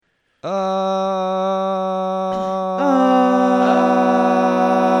Beautiful.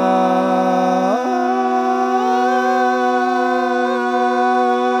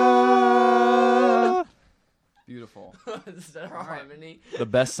 Is that our harmony? The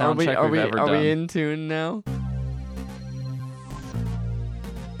best sound check we've ever done. Are we in tune now?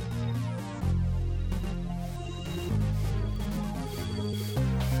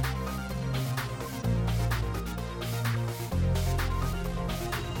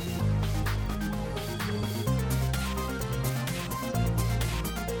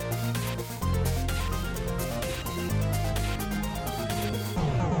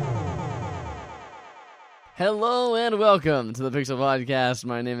 Hello and welcome to the Pixel Podcast.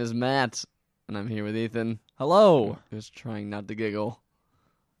 My name is Matt, and I'm here with Ethan. Hello. Who's trying not to giggle.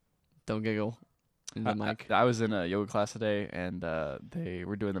 Don't giggle in the mic. I was in a yoga class today, and they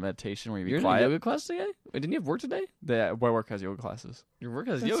were doing the meditation where you be You're quiet. in a yoga class today? Wait, didn't you have work today? My work has yoga classes. Your work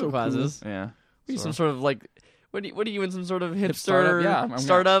has That's yoga so classes? cool. Yeah. Are you some sort of like... What are you in, some sort of hipster Startup? Yeah.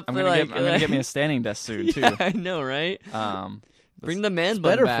 startup? I'm gonna get me a standing desk soon, too. Yeah, I know, right? Bring the man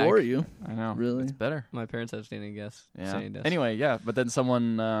bun Better back. for you. I know. Really? It's better. My parents have standing desks. Yeah. Standing desks. Anyway, yeah. But then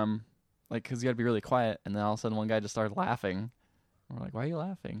someone, because you got to be really quiet, and then all of a sudden one guy just started laughing. We're like, why are you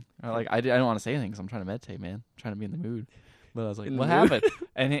laughing? I don't want to say anything because I'm trying to meditate, man. I'm trying to be in the mood. But I was like, In the what mood? happened?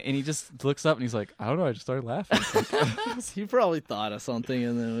 And he just looks up and he's like, I don't know. I just started laughing. He probably thought of something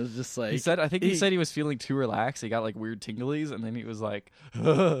and then it was just like... He said he was feeling too relaxed. He got like weird tinglies, and then he was like,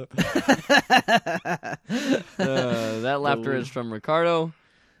 that laughter is from Ricardo.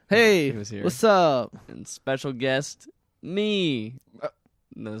 Hey, He was here. what's up? And special guest, me.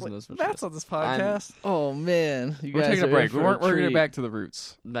 No, there's no special Matt's guest. on this podcast. Oh, man. You We're guys taking a are break. in We're for going to treat. get back to the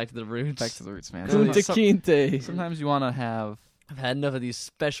roots. Back to the roots. Back to the roots, man. Kunta Some- Kinte. Sometimes you want to have, I've had enough of these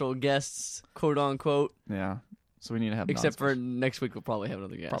special guests, quote unquote. yeah. So we need to have Except for non-special. next week, we'll probably have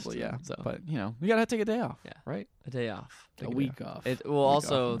another guest. Probably, yeah. So, But you gotta take a day off. Yeah. Right. a day off. A week off. It will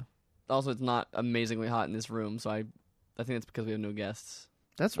Week off, also it's not amazingly hot in this room, so I think it's because we have no guests.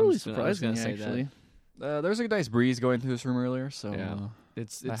 That's I'm really just gonna surprising, say that. actually. There's a nice breeze going through this room earlier, so Yeah.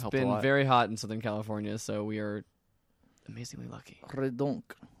 It's That helped a been lot. very hot in Southern California, so we are amazingly lucky.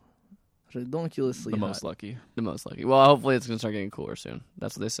 Redonkulously the hot. most lucky. The most lucky. Well, hopefully it's going to start getting cooler soon.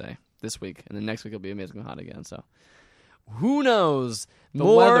 That's what they say this week. And then next week it'll be amazingly hot again. So who knows? The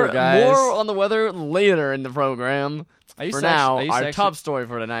weather, guys. More on the weather later in the program. For now, our top story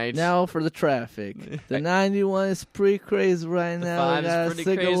for tonight. Now for the traffic. The 91 is pretty crazy right the now. 5 We got is a pretty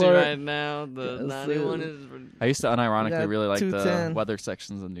sick crazy alert. right now. The Yes, 91 is... I used to unironically got really like the 210. weather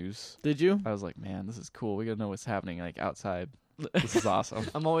sections of news. Did you? I was like, man, this is cool. We gotta know what's happening like outside. This is awesome.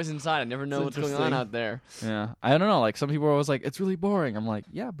 I'm always inside. I never know It's what's going on interesting. out there. Yeah, I don't know. Like some people are always like, it's really boring. I'm like,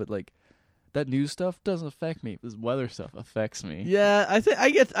 yeah, but like that news stuff doesn't affect me. This weather stuff affects me. Yeah, I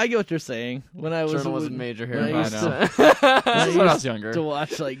get what you're saying. When I was Journalism major here. when I used to- Matt. This is when I was younger. to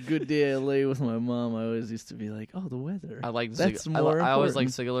watch like Good Day LA with my mom, I always used to be like, "Oh, the weather." I like That's sig- more I always like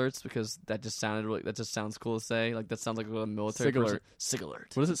important. sig alerts because that just sounds cool to say. Like that sounds like a military Sig person. alert. Sig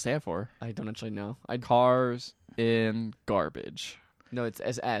alert. What does it stand for? I don't actually know. Cars in garbage. No, it's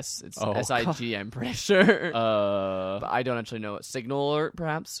SS. It's Oh. SIG. I'm pretty sure. But but I don't actually know. Signal alert,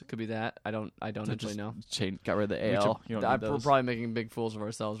 perhaps could be that. I don't actually know. Got rid of the We AL. should- You don't we're need those. probably making big fools of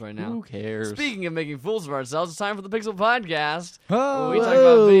ourselves right now. Who cares? Speaking of making fools of ourselves, it's time for the Pixel Podcast. Oh, We talk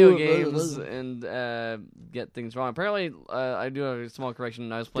about video Whoa. games and get things wrong. Apparently, I do have a small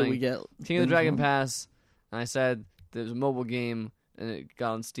correction. I was Did playing we get King of the things Dragon wrong? Pass, and I said there's a mobile game, and it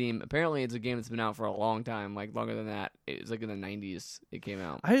got on Steam. Apparently, it's a game that's been out for a long time, like longer than that. It was like in the 90s it came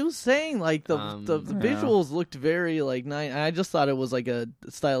out. I was saying like the yeah. visuals looked very like I just thought it was like a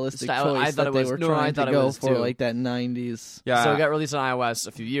stylistic choice I thought that it they was- were no, trying I thought to it go was for too. like that 90s. Yeah. So it got released on iOS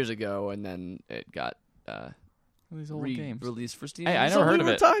a few years ago, and then it got These old games. released for Steam. Hey, I So never heard we of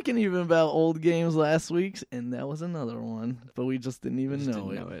were it. talking even about old games last week, and that was another one, but we just didn't even Just know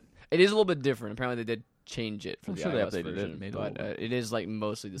didn't it. know it. It is a little bit different. Apparently, they did change it for I'm the sure they iOS updated it version, and made it a but little it is like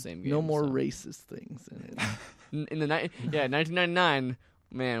mostly the same game. No more so. racist things in it. In the 1999.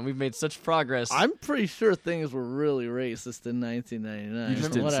 Man, we've made such progress. I'm pretty sure things were really racist in 1999. You just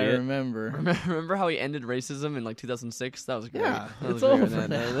from didn't what see I it? remember. Remember how he ended racism in like 2006? That was great. Yeah, that was it's great over when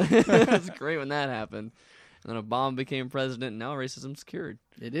now. that was great when that happened. And then Obama became president, and now racism's cured.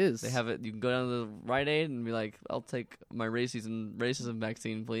 It is. They have it. You can go down to the Rite Aid and be like, "I'll take my racism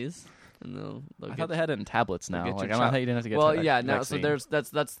vaccine, please." And they'll I get thought they had it in tablets now. get Like your I shot. thought you didn't have to get. well, to yeah, the now so vaccine.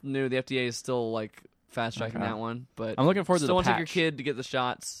 that's new. The FDA is still like fast tracking Okay. that one. But I'm looking forward to still the want to take patch. your kid to get the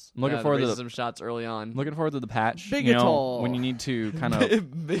shots. I'm looking forward to the racism shots early on. I'm looking forward to the patch. Big you it know, all. when you need to kind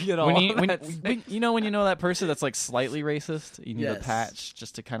of Big it all. when you when you know that person that's like slightly racist, you need a Yes. patch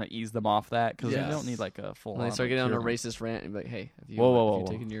just to kind of ease them off that because Yes. you don't need like a full. When they start getting on a racist rant and be like, "Hey, have you, Whoa. have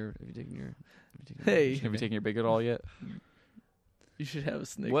you taken your Hey. Have you taken your bigot all yet? You should have a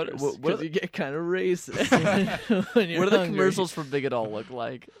Snickers. What- what- Because you get kind of racist when you're What do the hungry. commercials for Big It All look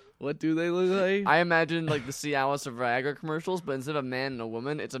like? What do they look like? I imagine like the Cialis or Viagra commercials, but instead of a man and a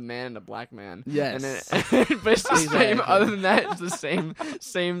woman, it's a man and a black man. Yes. And then, but it's the same. Exactly. Other than that, it's the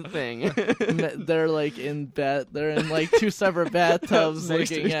same thing. They're like in they're in like two separate bathtubs Next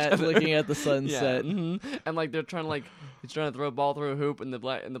to looking each at other. the sunset. And like they're trying to like he's trying to throw a ball through a hoop, and the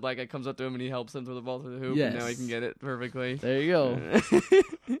black guy comes up to him and he helps him throw the ball through the hoop, and now he Yes. can get it perfectly. There you go.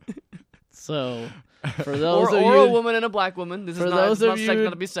 So, for those of or a you woman and a black woman. This for is not, those it's not, of not you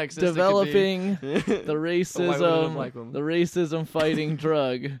to be sexist. developing the A white woman and a racism, black woman. the racism fighting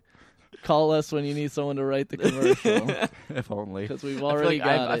drug, call us when you need someone to write the commercial If only. because we've I feel already like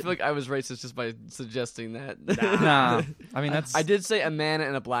got I it. feel like I was racist just by suggesting that. Nah, I mean that's. I did say a man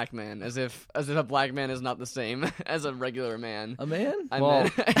and a black man, as if a black man is not the same as a regular man. A man? I Well-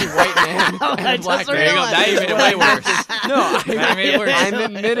 meant a white man and I a black just man. There you go. Now you made it way worse. No, Now you made it worse. I'm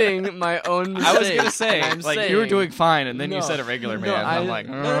admitting my own mistake. I was gonna say, and I'm like saying, you were doing fine, and then you No. said a regular man. No, and I'm like,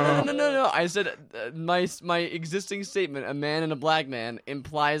 no. I said my existing statement, a man and a black man,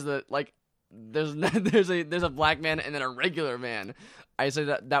 implies that like there's a black man and then a regular man. I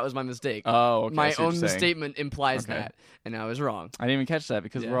said that was my mistake. Oh, okay. I My see what own you're saying. statement implies Okay. that, and I was wrong. I didn't even catch that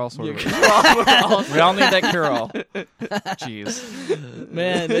because Yeah. we're all sort of. We're all- We all need that cure all. Jeez.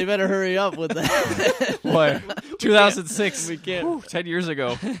 Man, they better hurry up with that. What? 2006. We can't. Whew, 10 years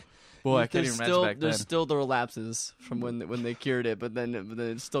ago. Boy, I can't There's even still imagine back there's then. still the relapses from when they cured it, but then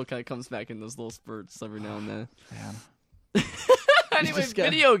it still kind of comes back in those little spurts every now and then. Man, Anyway, just got-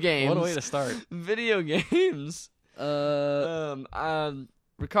 video games. what a way to start. Video games.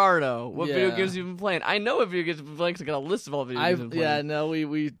 Ricardo, what video Yeah. games have you been playing? I know what video games you've been playing because I got a list of all the video games I've been playing. no,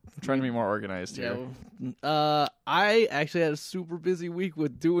 we I'm trying to be more organized yeah. here. I actually had a super busy week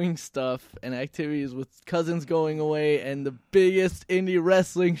with doing stuff and activities with cousins going away and the biggest indie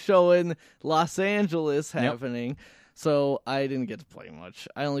wrestling show in Los Angeles Yep. happening. So I didn't get to play much.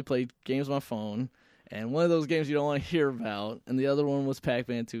 I only played games on my phone. And one of those games you don't want to hear about, and the other one was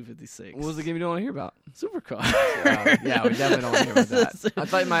Pac-Man 256. What was the game you don't want to hear about? Supercar? Yeah, we definitely don't want to hear about that. I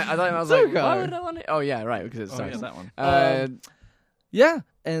thought I was like, Supercar. why would I want to? Oh yeah, right, because it Oh, sucks. yeah, that one. Yeah,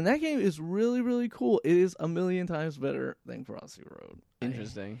 and that game is really, really cool. It is a million times better than Crossy Road.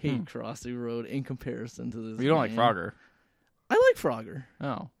 Interesting. I hate Crossy Road in comparison to this. You don't like game. Frogger. I like Frogger.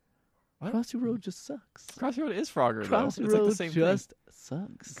 Oh. What? Crossy Road just sucks. Crossy Road is Frogger, though. Crossy It's Road like the same just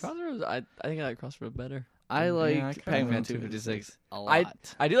sucks. Crossroads, I think I like Crossroad better. I Yeah, like I kinda Pac-Man like 256 a I-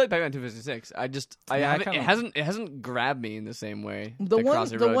 lot. I do like Pac-Man 256. I Yeah, I haven't, kinda- it hasn't grabbed me in the same way. The that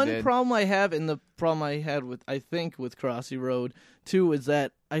Crossy Road one did. problem I have, and the problem I had with Crossy Road too, is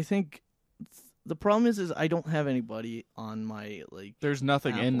that I think the problem is I don't have anybody on my like. There's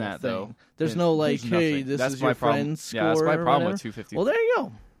nothing in Apple that, thing. though. There's no like, There's hey, nothing. this That's is my your problem. friend's score. Yeah, that's my or problem whatever. with 250. Well, there you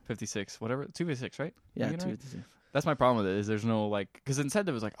go. 56, whatever. 256, right? Yeah, Am I getting it right? 256. That's my problem with it. Is there's no like, because instead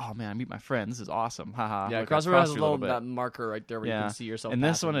there was like, oh man, I meet my friends. This is awesome. Haha. Yeah, Like, I Crossroad has crossed a you little bit. that marker right there where you Yeah. can see yourself. And this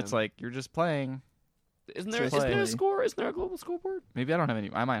passing one, it's them. like you're just playing. Isn't there Just a play. score? Isn't there a global scoreboard? Maybe I don't have any.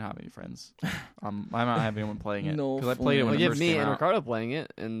 I might not have any friends. I might not have anyone playing it No because I played it when Well, it you have first me came and out. Ricardo playing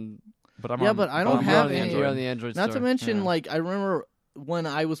it, and But I'm Yeah, on, but I don't I'm have on the any- You're Android. on the Android Not store. to mention, Yeah. like I remember when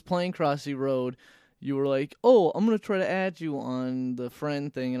I was playing Crossy Road, you were like, "Oh, I'm gonna try to add you on the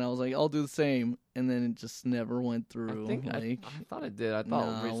friend thing," and I was like, "I'll do the same," and then it just never went through. I think I thought it did. I thought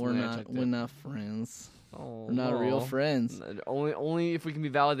no, recently we're I not. checked We're it. not friends. Oh, We're not real no. friends. Only if we can be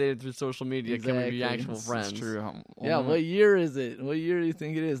validated through social media can we be Exactly. actual It's friends. true. Yeah, what year is it? What year do you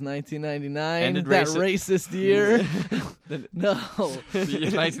think it is? 1999. Ended That racist- racist year? no.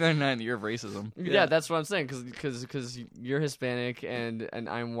 1999, the year of racism. Yeah, that's what I'm saying. Because you're Hispanic and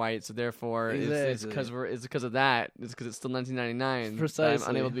I'm white, so therefore it's Exactly. because of that. It's because it's still 1999. that Precisely. I'm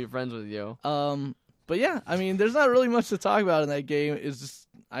unable to be friends with you. But yeah, I mean, there's not really much to talk about in that game. It's just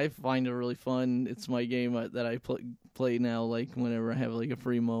I find it really fun. It's my game that I play now. Like whenever I have like a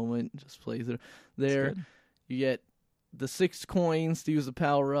free moment, just play through there. good. You get the 6 coins to use the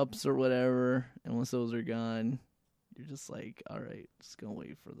power ups or whatever, and once those are gone, you're just like, all right, just gonna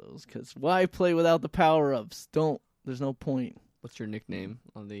wait for those. Because why play without the power ups? There's no point. What's your nickname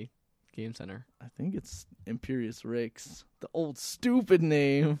on the game center? I think it's Imperious Rix, the old stupid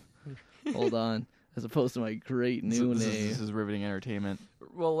name. Hold on. As opposed to my great new this name. is riveting entertainment.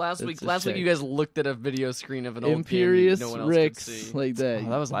 Well, last week Let's you check. guys looked at a video screen of an old Imperious game no one else Ricks, could see. like that. Oh,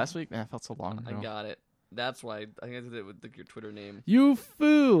 that was last week. Man, it felt so long I ago. got it. That's why I think I did it with your Twitter name. You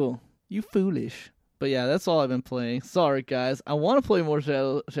fool! You foolish. But yeah, that's all I've been playing. Sorry, guys. I want to play more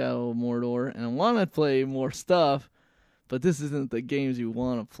Shadow Mordor, and I want to play more stuff, but this isn't the games you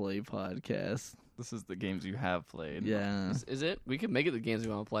want to play podcast. This is the games you have played. Yeah. Is it? We could make it the games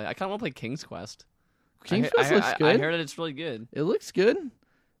we want to play. I kind of want to play King's Quest. King's Quest looks good. I heard that it's really good. It looks good.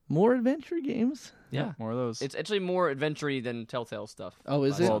 More adventure games. Yeah. More of those. It's actually more adventure-y than Telltale stuff. Oh,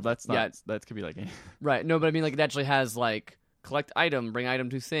 is it? Well, that's not. Yeah. That could be like. Right. No, but I mean, like, it actually has, like, collect item, bring item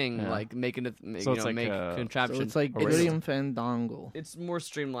to thing, Yeah. like, make it, So it's like, make So contraption. it's like Oh, really? Requiem Fandango. It's more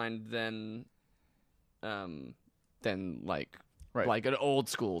streamlined than like Right. like an old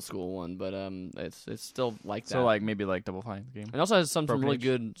school one, but it's still like that. So like maybe like Double Fine game. and also has some Broken really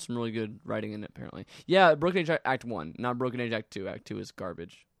Age. good writing in it apparently. Yeah, Broken Age Act 1, not Broken Age Act 2. Act 2 is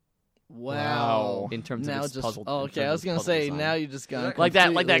garbage Wow. in terms Now of its just puzzle. oh, in okay, I terms was of gonna puzzle say design. now you just got like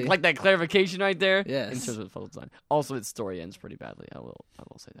that clarification right there. Yes. In terms of puzzle design. Also, its story ends pretty badly. I will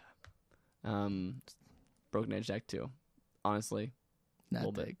say that. Broken Age Act 2, honestly, a not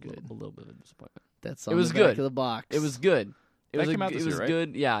little that bit good. a little bit of a disappointment. That's It on was the back good. of the box. It was good. It That was came out this it was year, right?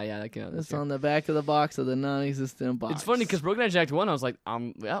 good. Yeah, that came out this It's year. on the back of the box of the non-existent box. It's funny because Broken Age Act 1, I was like,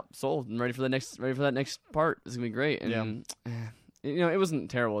 sold. I'm ready for that next part. It's gonna be great. And it wasn't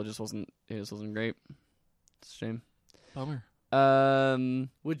terrible. It just wasn't great. It's a shame. Bummer.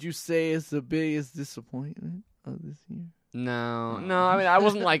 Would you say it's the biggest disappointment of this year? No. I mean, I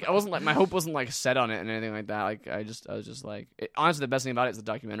wasn't like my hope wasn't like set on it and anything like that. Like I was just like, honestly, the best thing about it is the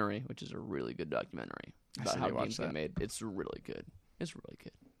documentary, which is a really good documentary I about still how need to watch games get that. made. It's really good.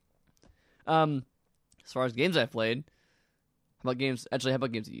 As far as games I've played, how about games that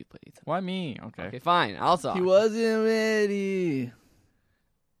you've played, Ethan? Why me? Okay. Okay, fine. I'll talk. He wasn't ready.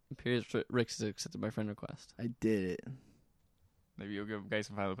 Imperious Ricks has accepted my friend request. I did it. Maybe you'll go guys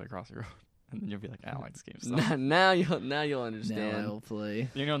can finally play Crossy Road, and then you'll be like, I don't like this game. So. now you'll Now understand. I'll play.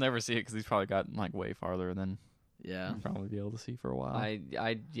 You'll never see it because he's probably gotten like way farther than Yeah. you'll probably be able to see for a while. I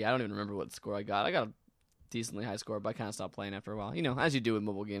don't even remember what score I got. I got a decently high score, but I kind of stopped playing after a while. As you do with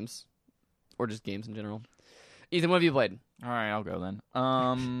mobile games, or just games in general. Ethan, what have you played? All right, I'll go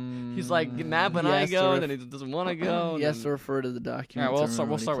then. He's like mad when I Yes, go, or and then he doesn't want to go. and Yes, then- to refer to the All document. right, well,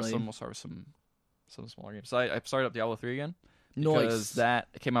 we'll start with some smaller games. So I started up Diablo 3 again because that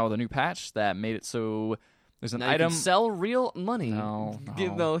came out with a new patch that made it so there's an now you item. can sell real money. No.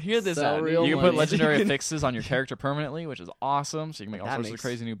 No, hear this Sell out. real You can money. put legendary affixes on your character permanently, which is awesome. So you can make all That sorts of makes-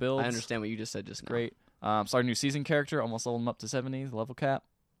 crazy new builds. I understand what you just said just now. Great. Started a new season character. Almost leveled him up to 70, the level cap.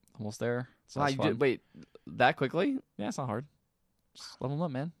 Almost there. So Wow, that's you fun. did, wait, that quickly? Yeah, it's not hard. Just level them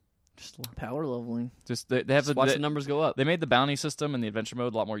up, man. Power leveling. Just they have Just watch the numbers go up. They made the bounty system and the adventure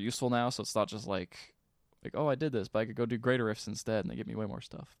mode a lot more useful now, so it's not just like oh, I did this, but I could go do greater rifts instead, and they give me way more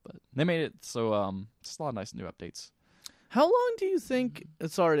stuff. But they made it so just a lot of nice new updates. How long do you think?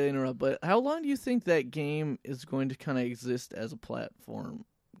 Sorry to interrupt, but how long do you think that game is going to kind of exist as a platform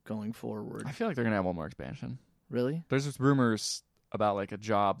going forward? I feel like they're gonna have one more expansion. Really? There's just rumors about like a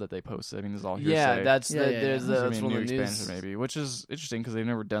job that they posted. I mean, this is all hearsay. Yeah, that's Yeah, yeah, there's yeah. This is that's gonna be one a of new the expansion news. maybe, which is interesting because they've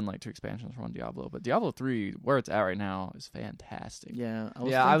never done like 2 expansions for one Diablo. But Diablo 3, where it's at right now, is fantastic. Yeah.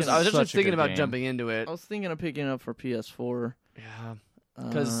 I was Such actually a thinking good about game. jumping into it. I was thinking of picking it up for PS4. Yeah,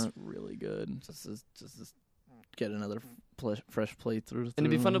 Because Really good. just to get another fresh playthrough. and it'd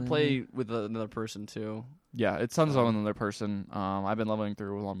be fun to and play with another person too. Yeah, it's tons of another person. I've been leveling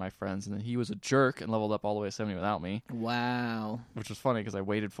through with one of my friends, and then he was a jerk and leveled up all the way to 70 without me, Wow. which was funny because I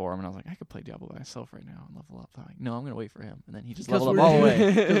waited for him, and I was like, I could play Diablo by myself right now and level up. I'm like, no, I'm going to wait for him. And then he just Because leveled up all the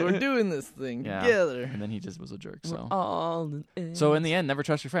way. we're doing this thing Yeah. together. And then he just was a jerk. So So in the end, never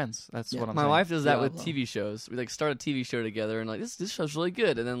trust your friends. That's Yeah. what I'm my saying. wife does that with Diablo. TV shows. We like start a TV show together and like this show's really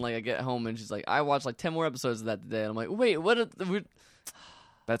good. And then like I get home and she's like, I watched like 10 more episodes of that today. And I'm like, wait,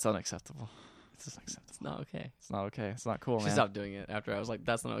 That's unacceptable. It's just unacceptable. it's not okay. It's not okay. It's not cool, She man. stopped doing it after I was like,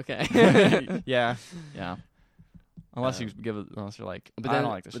 that's not okay. yeah. Unless you give it, unless you're like, But I then,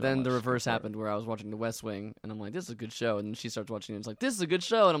 don't like this. but show then much. the reverse Go for it. happened where I was watching The West Wing and I'm like, this is a good show. And then she starts watching it and it's like, this is a good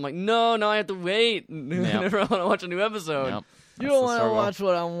show. And I'm like, no, I have to wait. I never want to watch a new episode. Yep. You That's don't the want to struggle. watch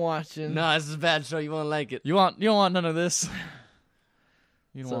what I'm watching. No, this is a bad show. You won't like it. You don't want none of this.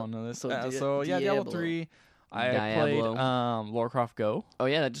 You don't So- want none of this. so Yeah, Diablo Diablo. 3. I Diablo. played Lara Croft Go. Oh,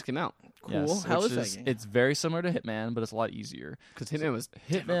 yeah, that just came out. Cool. Yes, How which is that game? It's very similar to Hitman, but it's a lot easier. Because Hitman was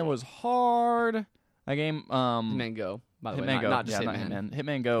Hitman was hard. That game, Hitman Go, by the way. Hitman Go, Not just yeah, Hitman. not Hitman.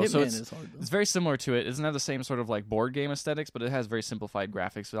 Hitman Go. Hitman So it's is hard, though. it's very similar to it. It doesn't have the same sort of like board game aesthetics, but it has very simplified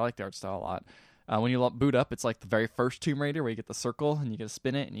graphics. So I like the art style a lot. When you boot up, it's like the very first Tomb Raider where you get the circle and you get to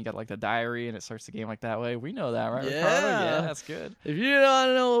spin it and you got like the diary and it starts the game like that way. We know that, right, Yeah. Ricardo? Yeah, that's good. If you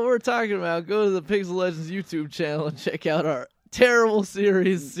don't know what we're talking about, go to the Pixel Legends YouTube channel and check out our terrible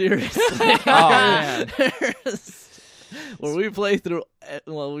series. Oh, man. Where we play through,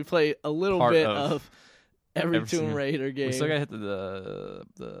 we play a little Part bit of of every every Tomb single- Raider game. We still got to hit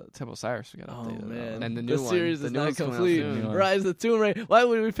the Temple of Cyrus. We got to Oh update it. man, And the new the one. series The is new not one's coming out complete. soon. Rise of the Tomb Raider. Why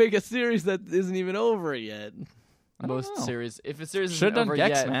would we pick a series that isn't even over yet? I don't Most know. series. If a series Should have isn't done over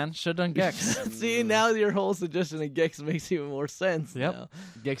Gex, yet, man. Should have done Gex. See, now your whole suggestion of Gex makes even more sense. Yep. now.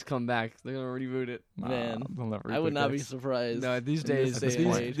 Gex come back. They're gonna reboot it. Man, they'll never I would reboot not be Gex. surprised. No, these in days, this day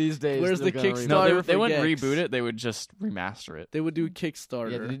and these, age. these days. Where's they're the gonna Kickstarter? reboot No, it. for they wouldn't Gex? reboot it. They would just remaster it. They would do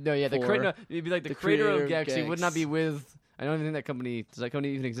Kickstarter. The it'd be like the the creator creator of of Gex. He would Gex. not be with. I don't even think that company. Does that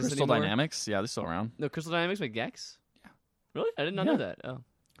company even exist Crystal anymore? Dynamics, yeah, they're still around. No, Crystal Dynamics make Gex. Yeah. Really? I did not know that. Oh,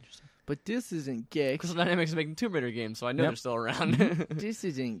 But this isn't Gex. Crystal Dynamics is making Tomb Raider games, so I know Yep. they're still around. This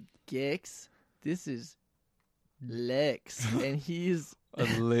isn't Gex. This is Lex, and he's A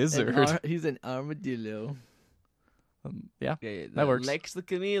lizard. he's an armadillo. Yeah. Yeah, That works. Lex the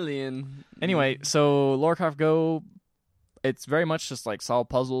Chameleon. Anyway, so Lorecraft Go, it's very much just like solve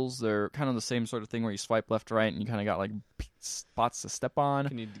puzzles. They're kind of the same sort of thing where you swipe left to right and you kind of got like spots to step on.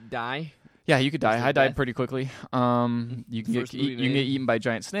 Can you die? Yeah, you could die. Instant I died death? pretty quickly. You can First get movie you can get made. eaten by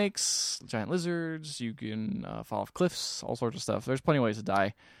giant snakes, giant lizards. You can fall off cliffs, all sorts of stuff. There's plenty of ways to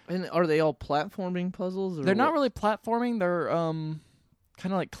die. And are they all platforming puzzles? Or They're not what? really platforming. They're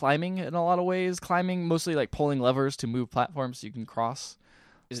kind of like climbing in a lot of ways. Climbing, mostly like pulling levers to move platforms so you can cross.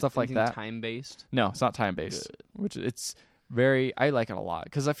 Is Stuff like that. Time based. No, it's not time based. Which it's very. I like it a lot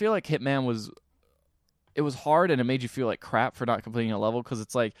because I feel like Hitman was. It was hard and it made you feel like crap for not completing a level because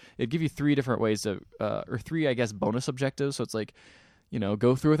it's like it'd give you 3 different ways to, or 3 I guess bonus objectives. So it's like,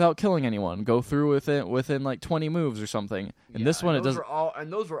 go through without killing anyone, go through within like 20 moves or something. And this one it doesn't.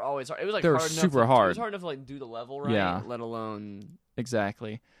 And those were always hard. It was like They were hard enough super to, hard. It was hard enough to like do the level right. Yeah. Let alone.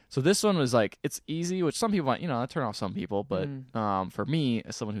 Exactly. So this one was like it's easy, which some people might, I turn off some people, but for me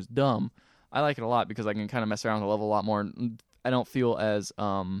as someone who's dumb, I like it a lot because I can kind of mess around with the level a lot more. And I don't feel as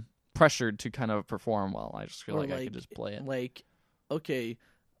pressured to kind of perform well. I just feel Or like I could just play it. Like, okay,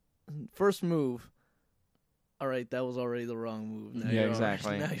 first move. All right, that was already the wrong move. Now Yeah, you're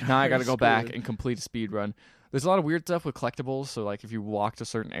exactly. already- you're Now I got to already go back screwed. and complete a speed run. There's a lot of weird stuff with collectibles. So like if you walk to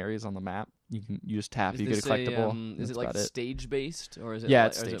certain areas on the map, you just tap, you get a collectible. Is That's it like about it. stage based or is it? Yeah,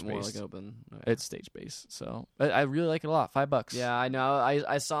 like, it's or is it more stage-based. like open? Okay. It's stage based. So I really like it a lot. $5. Yeah, I know.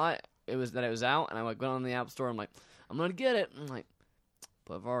 I saw it. It was out, and I like went on the app store. I'm like, I'm gonna get it. I'm like,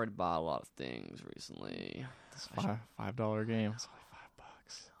 but I've already bought a lot of things recently. It's $5 game. It's only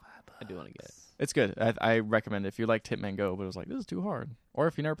 $5. I do want to get it. It's good. I recommend it if you liked Hitman Go, but it was like this is too hard. Or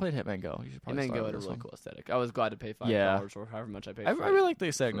if you never played Hitman Go, you should probably Hitman start Go with had a this really one. cool aesthetic. I was glad to pay $5 Yeah. or however much I paid. I for really it. like the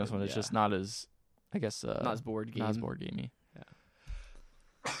aesthetic in this for- one. It's yeah. just not as, I guess, Not as board game. not as board gamey.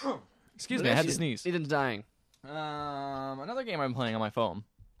 Yeah. Excuse me, I had to Ethan's sneeze. Ethan's dying. Another game I'm playing on my phone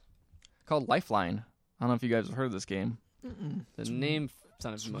called Lifeline. I don't know if you guys have heard of this game. The name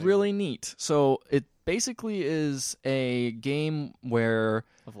sounded It's familiar. really neat. So it basically is a game where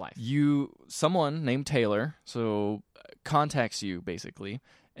of life. someone named Taylor contacts you basically,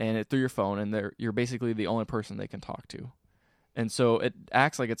 and through your phone, and you're basically the only person they can talk to, and so it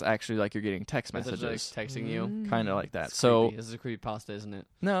acts like it's actually like you're getting text It's just, messages, like, texting you. kind of like that. It's So creepy. This is a creepy pasta, isn't it?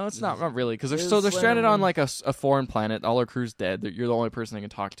 no, it's not really because It's they're stranded on Slenderman. like a foreign planet. All their crew's dead. You're the only person they can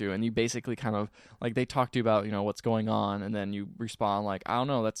talk to, and you basically kind of like they talk to you about what's going on, and then you respond like I don't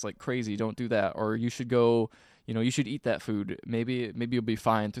know, that's like crazy. Don't do that, or you should go. You should eat that food. Maybe you'll be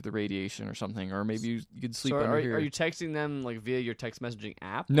fine through the radiation or something, or maybe you could sleep So under are here. you texting them like via your text messaging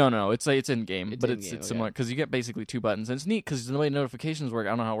app? No, it's in game, It's but in-game, it's okay. similar because you get basically 2 buttons, and it's neat because the way notifications work.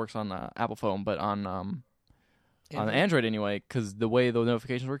 I don't know how it works on Apple phone, but on Android anyway, because the way the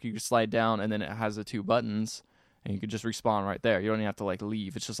notifications work, you can slide down and then it has the 2 buttons, and you can just respawn right there. You don't even have to like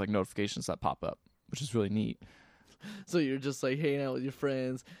leave. It's just like notifications that pop up, which is really neat. So you're just like hanging out with your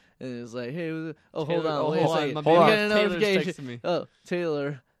friends, and it's like, hey, hold Taylor- on, oh, wait a hold on, second. my You baby get a Taylor's notification. texting me. Oh,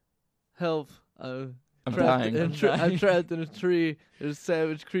 Taylor, help! I'm trapped dying. in I'm trapped in a tree. There's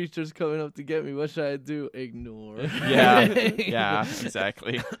savage creatures coming up to get me. What should I do? Ignore. yeah,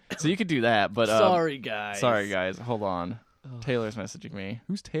 exactly. So you could do that, but Sorry, guys. sorry guys, hold on. Taylor's messaging me.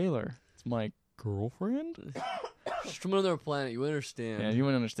 Who's Taylor? It's my girlfriend? She's from another planet. You understand? Yeah, you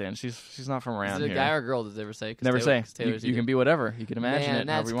wouldn't understand. She's not from around Is it a here. guy or girl? Does it ever say? 'Cause Never Taylor- say. 'cause Taylor's You can be whatever. You can imagine Man, it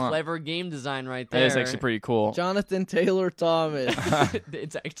that's however you want. clever game design right there. That is actually pretty cool. Jonathan Taylor Thomas.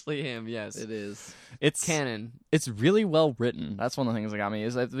 It's actually him. Yes, It is. It's canon. It's really well written. That's one of the things that got me.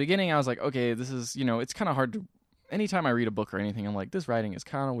 Is at the beginning I was like, okay, this is it's kind of hard to. Anytime I read a book or anything, I'm like, this writing is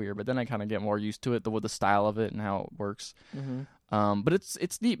kind of weird. But then I kind of get more used to it, with the style of it and how it works. Mm-hmm. But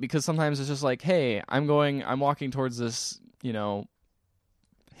it's neat because sometimes it's just like, hey, I'm walking towards this,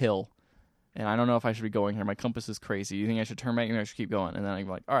 hill, and I don't know if I should be going here. My compass is crazy. You think I should turn back? I should keep going. And then I'm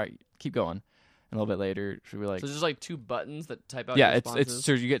like, all right, keep going. And a little bit later, should be like, So there's just like 2 buttons that type out. yeah, your it's responses?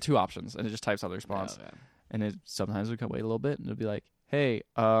 so you get 2 options, and it just types out the response. Oh, okay. And it sometimes we can wait a little bit, and it'll be like, hey,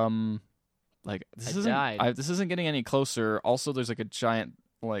 like this died. isn't getting any closer. Also, there's like a giant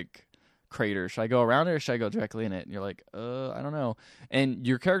like crater. Should I go around it or should I go directly in it? And you're like, I don't know. And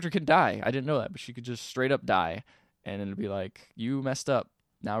your character could die. I didn't know that, but she could just straight up die, and it'd be like, you messed up.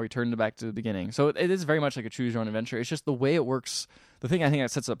 Now return back to the beginning. So it is very much like a choose your own adventure. It's just the way it works. The thing I think that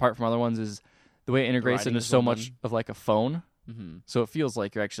sets it apart from other ones is the way it integrates writing into is so well much done. of like a phone. Mm-hmm. So it feels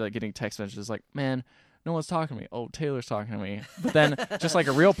like you're actually like getting text messages like, man, no one's talking to me. Oh, Taylor's talking to me. But then just like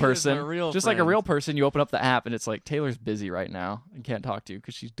a real person, my real like a friend. real person, you open up the app and it's like, Taylor's busy right now and can't talk to you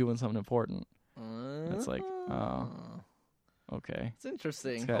because she's doing something important. It's like, oh, okay. It's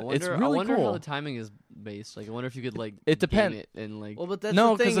interesting. Yeah, I it's wonder, really I wonder cool. how the timing is based. Like, I wonder if you could like It game depend- it and like. Well, but that's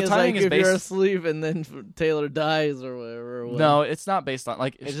No, the 'cause thing the is timing like is if you're based- asleep and then Taylor dies or whatever. No, it's not based on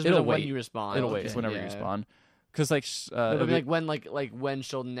like it's just it'll when wait. you respond. It'll wait. Okay, It's whenever you yeah. respond. Because like, But it'll be- like when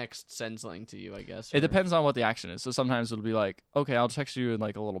she'll next send something to you, I guess. it or- depends on what the action is. So sometimes it'll be like, okay, I'll text you in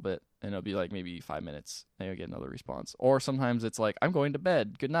like a little bit, and it'll be like maybe 5 minutes, and you'll get another response. Or sometimes it's like, I'm going to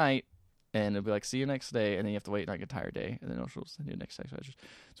bed. Good night. And it'll be like, see you next day, and then you have to wait like an entire day, and then she'll send you the next text message.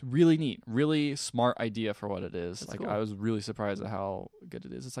 It's really neat, really smart idea for what it is. That's like cool. I was really surprised at how good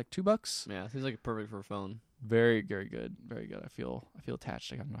it is. It's like $2. Yeah, it seems like perfect for a phone. Very, very good, very good. I feel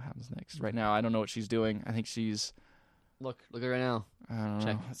attached. I don't know what happens next. Right now, I don't know what she's doing. I think she's. Look at it right now. I don't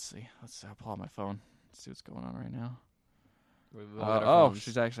Check. know. Let's see. I'll pull out my phone. Let's see what's going on right now. We all got our Oh, phones.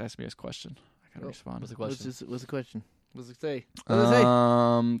 she's actually asked me this question. I gotta Oh, respond. What's the question? What's the question? What's it say? What does it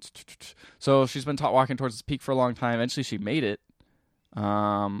say? So she's been walking towards this peak for a long time. Eventually, she made it.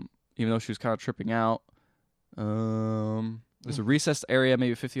 Even though she was kind of tripping out. There's a recessed area,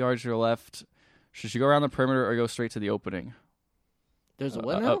 maybe 50 yards to your left. Should she go around the perimeter or go straight to the opening? There's a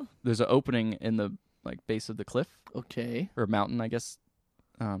what now? There's an opening in the base of the cliff Okay. or mountain, I guess.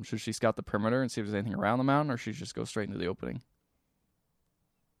 Should she scout the perimeter and see if there's anything around the mountain, or should she just go straight into the opening?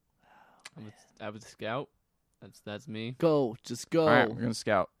 I would scout. That's me. Go. Just go. All right, we're gonna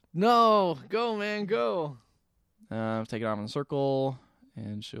scout. No. Go, man. Go. Take it out in a circle,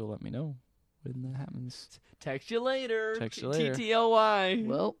 and she'll let me know when that happens. Text you later. Text you later. TTLY.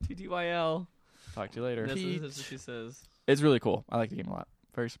 Well, TTYL. Talk to you later. That's what she says. It's really cool. I like the game a lot.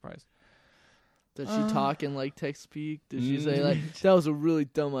 Very surprised. does she talk in like text speak? Does she say like, that was a really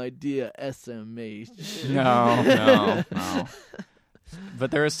dumb idea, SMH? No.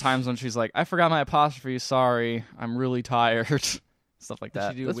 But there is times when she's like, I forgot my apostrophe. Sorry, I'm really tired. Stuff like Does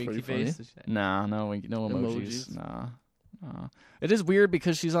that. she do That's a winky pretty face? funny. No emojis. Emojis. Nah. It is weird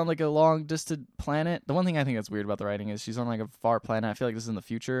because she's on like a long distant planet. The one thing I think that's weird about the writing is she's on like a far planet. I feel like this is in the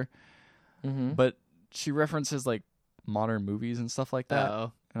future, Mm-hmm. but she references like modern movies and stuff like that.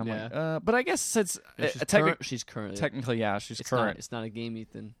 Oh, And I'm yeah. like, but I guess it's She's current. technically, yeah, she's current. It's not a game,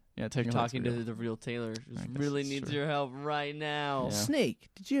 Ethan. Yeah, You're technically talking it's to real. the real Taylor. I Just guess really it's needs true. your help right now. Yeah. Snake,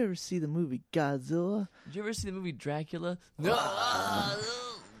 did you ever see the movie Godzilla? Did you ever see the movie Dracula?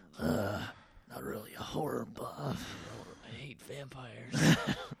 Not really a horror buff. I hate vampires.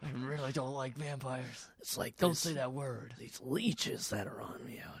 I really don't like vampires. It's like Don't say that word. These leeches that are on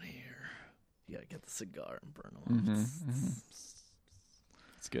me out here. You gotta get the cigar and burn them off.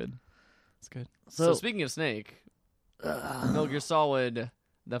 It's good. It's good. So speaking of Snake, Metal Gear Solid: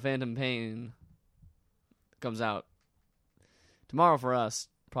 The Phantom Pain comes out tomorrow for us.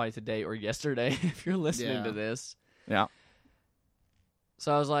 Probably today or yesterday if you're listening to this. Yeah.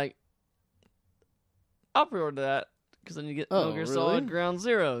 So I was like, I'll pre-order that because then you get Metal Gear Solid really? Ground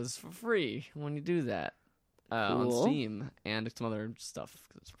Zeroes for free when you do that on Cool. Steam and some other stuff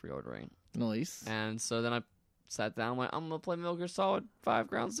because it's pre-ordering. Nice. And so then I sat down and went, I'm going to play Metal Gear Solid 5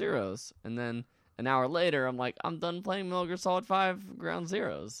 Ground Zeroes. And then an hour later, I'm like, I'm done playing Metal Gear Solid 5 Ground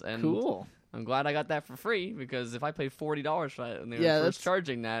Zeroes. And Cool. I'm glad I got that for free because if I paid $40 for that and they were Yeah, first that's-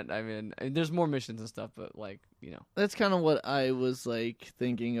 charging that, I mean, there's more missions and stuff, but like, you know. That's kind of what I was like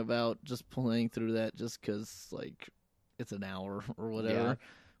thinking about just playing through that just because like it's an hour or whatever. Yeah.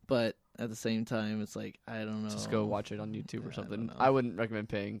 But at the same time, it's like I don't know. Just go watch it on YouTube or something. know. I wouldn't recommend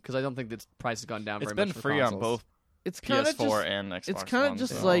paying because I don't think that price has gone down It's very been much for free on consoles. both It's kind of PS4 just. and Xbox It's kind of One,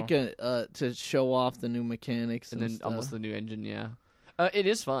 just so. like to show off the new mechanics and and then stuff. almost the new engine. Yeah, it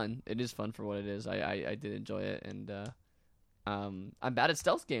is fun. It is fun for what it is. I did enjoy it, and I'm bad at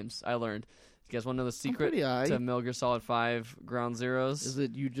stealth games. I learned. You guys want to know the secret pretty high. to Metal Gear Solid 5 Ground Zeroes? Is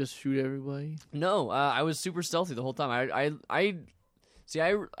it you just shoot everybody? No, I was super stealthy the whole time. I see.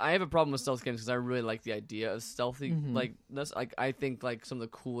 I have a problem with stealth games because I really like the idea of stealthy. Mhm. Like that's like I think like some of the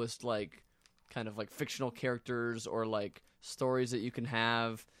coolest like kind of like fictional characters or like stories that you can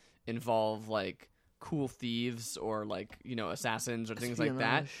have involve like cool thieves or like assassins or things like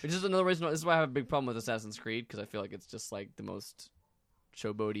that. Espionage. Which is another reason. This is why I have a big problem with Assassin's Creed because I feel like it's just like the most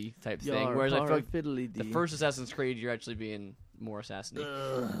showboaty type thing. Whereas I feel like the first Assassin's Creed, you're actually being more assassinated.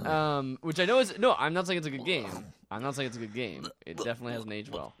 Which I know is no. I'm not saying it's a good game. I'm not saying it's a good game. It definitely hasn't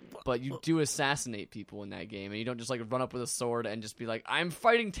aged well. But you do assassinate people in that game, and you don't just like run up with a sword and just be like, "I'm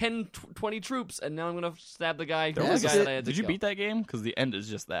fighting 10, 20 troops, and now I'm gonna stab the guy." Did you beat that game? Because the end is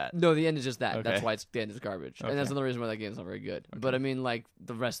just that. No, the end is just that. Okay. That's why the end is garbage, and that's another reason why that game's not very good. Okay. But I mean, like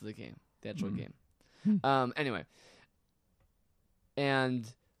the rest of the game, the actual game. Anyway, and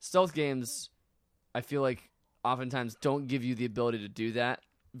stealth games, I feel like oftentimes don't give you the ability to do that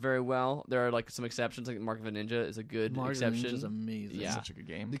very well. There are like some exceptions, like Mark of a Ninja is a good exception. Ninja is amazing. Yeah. Such a good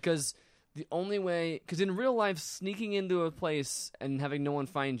game. Because the only way, because in real life, sneaking into a place and having no one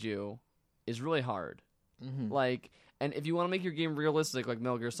find you is really hard. Mm-hmm. Like, and if you want to make your game realistic, like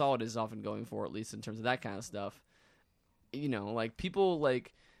Metal Gear Solid is often going for, at least in terms of that kind of stuff, like people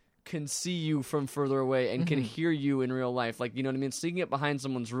like can see you from further away and can hear you in real life. Like, you know what I mean? Sneaking up behind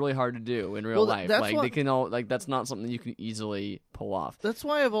someone's really hard to do in real life. that's Like, what- they can all, like, that's not something you can easily pull off. That's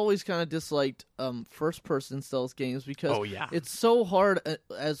why I've always kind of disliked first-person stealth games because Oh, yeah. it's so hard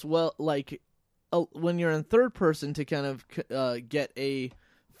as well. Like when you're in third person to kind of get a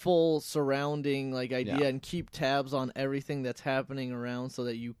full surrounding like idea Yeah. and keep tabs on everything that's happening around so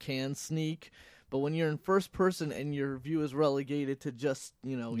that you can sneak. But when you're in first person and your view is relegated to just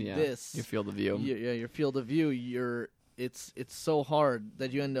this, Your field of view. your field of view, it's so hard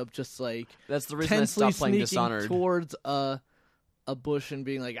that you end up just like That's the reason I tensely stopped playing sneaking Dishonored. towards a bush and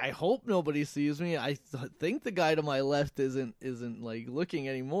being like, I hope nobody sees me. I think the guy to my left isn't like looking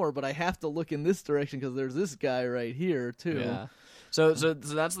anymore, but I have to look in this direction because there's this guy right here too. Yeah. So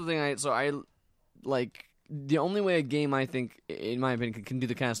that's the thing. I like the only way a game I think, in my opinion, can do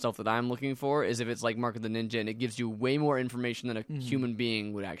the kind of stuff that I'm looking for is if it's like Mark of the Ninja and it gives you way more information than a human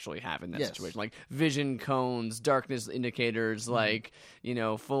being would actually have in that situation. Like vision cones, darkness indicators, like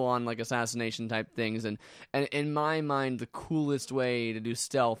full on like assassination type things. And in my mind, the coolest way to do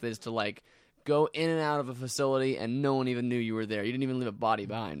stealth is to like go in and out of a facility and no one even knew you were there. You didn't even leave a body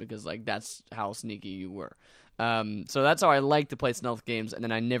behind because like that's how sneaky you were. So that's how I like to play stealth games, and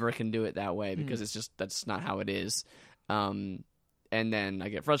then I never can do it that way because it's just that's not how it is. And then I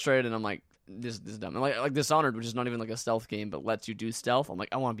get frustrated, and I'm like, this is dumb. And like Dishonored, which is not even like a stealth game, but lets you do stealth. I'm like,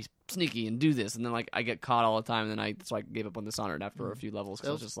 I want to be sneaky and do this, and then like I get caught all the time, and then so I gave up on Dishonored after a few levels because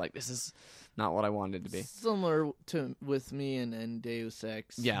I was just like, this is not what I wanted it to be. Similar to with me and Deus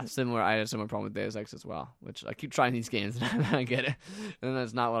Ex. Yeah, similar. I had a similar problem with Deus Ex as well, which I keep trying these games and I get it, and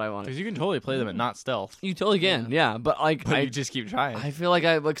that's not what I wanted. Because you can totally play them at not stealth. You totally can, yeah. But like, But you just keep trying. I feel like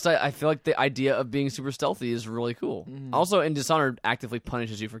I feel like the idea of being super stealthy is really cool. Also, in Dishonored, actively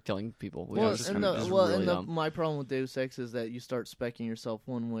punishes you for killing people. Which Well, is just and kind of really dumb. my problem with Deus Ex is that you start speccing yourself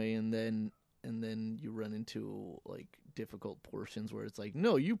one way, and then you run into like difficult portions where it's like,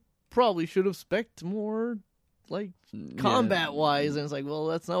 no, you probably should have specced more, like combat wise, and it's like, well,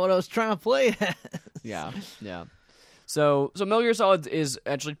 that's not what I was trying to play as. Yeah. So Metal Gear Solid is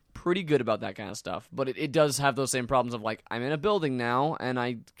actually pretty good about that kind of stuff, but it does have those same problems of like, I'm in a building now and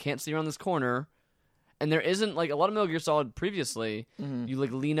I can't see around this corner. And there isn't, like, a lot of Metal Gear Solid previously, you, like,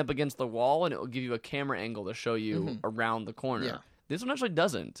 lean up against the wall, and it will give you a camera angle to show you around the corner. Yeah. This one actually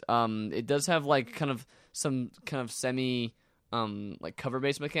doesn't. It does have, like, some kind of semi, like,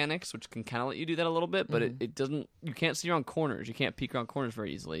 cover-based mechanics, which can kind of let you do that a little bit, but it doesn't, you can't see around corners. You can't peek around corners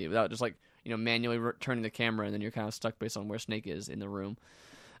very easily without just, like, manually turning the camera, and then you're kind of stuck based on where Snake is in the room.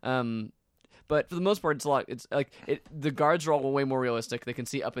 But for the most part, the guards are all way more realistic. They can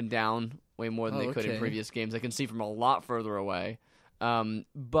see up and down way more than they could in previous games. They can see from a lot further away.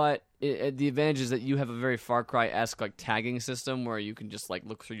 But the advantage is that you have a very Far Cry-esque like tagging system where you can just like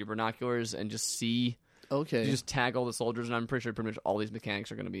look through your binoculars and just see. Okay. You just tag all the soldiers, and I'm pretty sure pretty much all these mechanics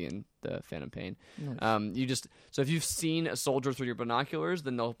are going to be in the Phantom Pain. Nice. So if you've seen a soldier through your binoculars,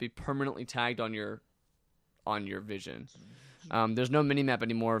 then they'll be permanently tagged on your vision. There's no mini-map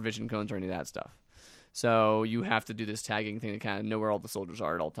anymore, vision cones, or any of that stuff. So you have to do this tagging thing to kind of know where all the soldiers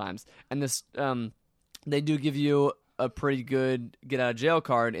are at all times. And this, they do give you a pretty good get-out-of-jail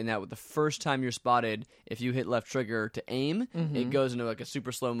card in that with the first time you're spotted, if you hit left trigger to aim, it goes into like a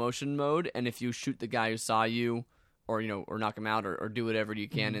super slow motion mode, and if you shoot the guy who saw you, or knock him out, or do whatever you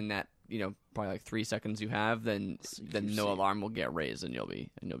can in that, probably like 3 seconds you have, then no alarm will get raised, and you'll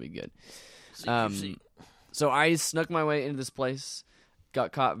be good. So I snuck my way into this place,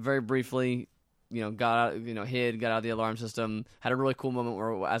 got caught very briefly, got out, hid, got out of the alarm system, had a really cool moment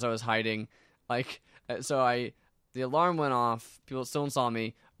where as I was hiding, the alarm went off, people still saw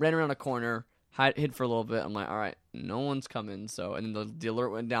me, ran around a corner, hid for a little bit. I'm like, all right, no one's coming. So, and then the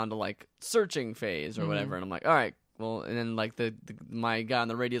alert went down to like searching phase or whatever. And I'm like, all right, well, and then like my guy on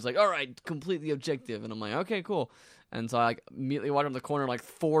the radio is like, all right, complete the objective. And I'm like, okay, cool. And so I like immediately walked up the corner, like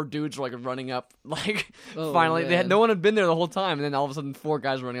 4 dudes were like running up, like finally no one had been there the whole time, and then all of a sudden 4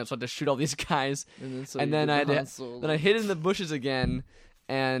 guys were running up, so I had to shoot all these guys, and then I hid in the bushes again,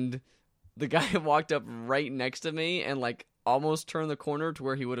 and the guy walked up right next to me and like almost turned the corner to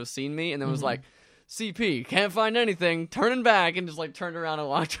where he would have seen me, and then was like, CP, can't find anything, turning back, and just like turned around and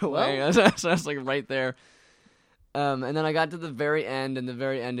walked away. So I was like right there. And then I got to the very end, and the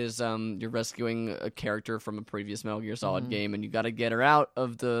very end is you're rescuing a character from a previous Metal Gear Solid game, and you got to get her out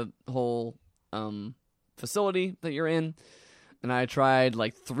of the whole facility that you're in. And I tried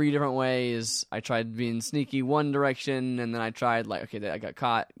like 3 different ways. I tried being sneaky one direction, and then I tried like, okay, I got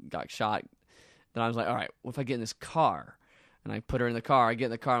caught, got shot. Then I was like, all right, what if I get in this car? And I put her in the car. I get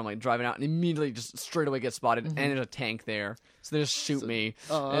in the car. I'm like driving out, and immediately just straight away get spotted. And there's a tank there, so they just shoot me.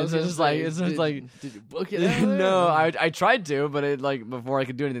 And it's just like did you book it out? No, I tried to, but it like before I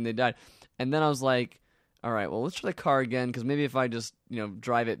could do anything, they died. And then I was like, all right, well, let's try the car again, because maybe if I just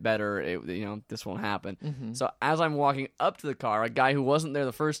drive it better, this won't happen. So as I'm walking up to the car, a guy who wasn't there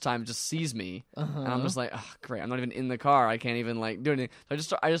the first time just sees me, and I'm just like, oh great, I'm not even in the car. I can't even like do anything.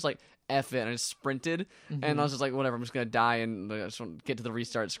 So I just like F it, and I just sprinted, and I was just like, whatever, I'm just gonna die, and I just want to get to the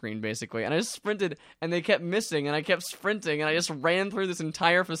restart screen, basically. And I just sprinted, and they kept missing, and I kept sprinting, and I just ran through this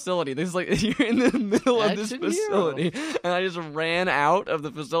entire facility. This is like, you're in the middle of this facility, and I just ran out of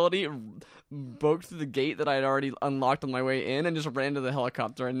the facility, broke through the gate that I had already unlocked on my way in, and just ran to the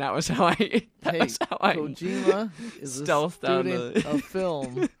helicopter, and that was how I Kojima is a student of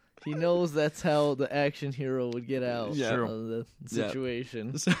film. He knows that's how the action hero would get out of the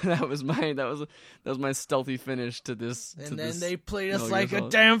situation. So that was my stealthy finish to this. And then they played us like a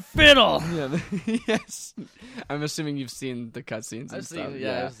damn fiddle. Yeah, yes. I'm assuming you've seen the cutscenes. I've seen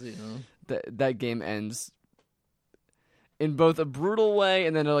them. That game ends in both a brutal way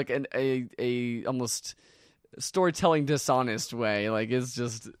and then like a almost storytelling dishonest way. Like it's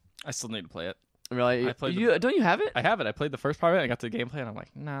just. I still need to play it. Really? Don't you have it? I have it. I played the first part of it. I got to the gameplay, and I'm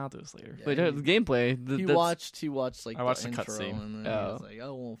like, nah, I'll do this later. Yeah, but the gameplay. He watched like I watched the the intro, cutscene. and then I was like, I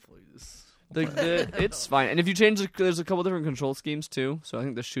won't play this. It's fine. And if you change, there's a couple different control schemes too. So I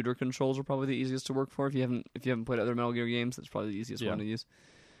think the shooter controls are probably the easiest to work for. If you haven't played other Metal Gear games, that's probably the easiest one to use.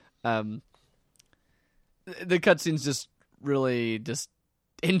 The cutscenes just really just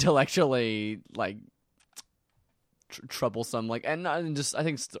intellectually like troublesome. Like and just I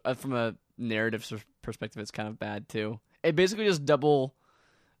think from a narrative perspective, it's kind of bad too. It basically just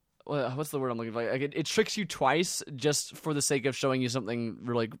what's the word I'm looking for? Like it tricks you twice just for the sake of showing you something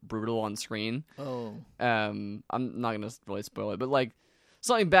really brutal on screen. I'm not gonna really spoil it, but like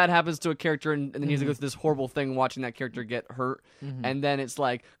something bad happens to a character, and then you have to go through this horrible thing watching that character get hurt, and then it's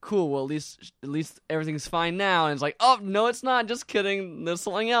like, cool, well at least everything's fine now, and it's like, oh no, it's not, just kidding, there's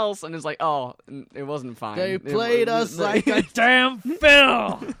something else, and it's like, oh, it wasn't fine. They played us like a damn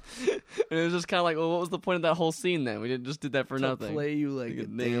fiddle. And it was just kind of like, well, what was the point of that whole scene then? We just did that for nothing. Play you like a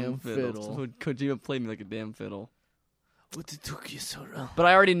damn fiddle. So Kojima played me like a damn fiddle. What it took you so long? But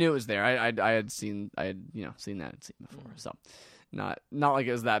I already knew it was there. I had seen that scene before, so. Not like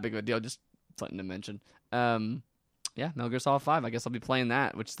it was that big of a deal, just something to mention. Metal Gear Solid 5. I guess I'll be playing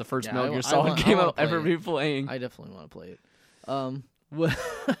that, which is the first Metal Gear Solid game I'll ever be playing. I definitely want to play it.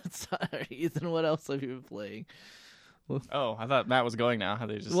 Sorry, Ethan, what else have you been playing? Oh, I thought Matt was going now.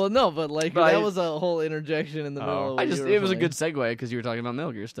 They just... Well, no, but that was a whole interjection in the middle of it was a good segue because you were talking about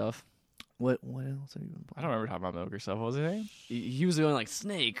Metal Gear stuff. What else have you been playing? I don't remember talking about Metal Gear stuff. What was his name? He was going like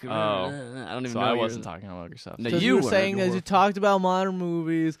Snake. Oh. I don't even know. I wasn't talking about Metal Gear stuff. No, you were saying that you talked about modern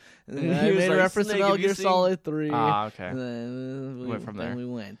movies, and then I made a reference to Metal Gear Solid 3. Ah, okay. And then we went from there. we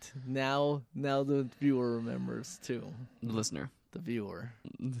went. Now the viewer remembers too. The listener. The viewer.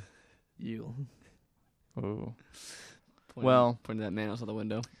 You. Ooh. Pointing that man outside the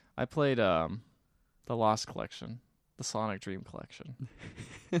window. I played The Lost Collection. the Sonic Dream Collection.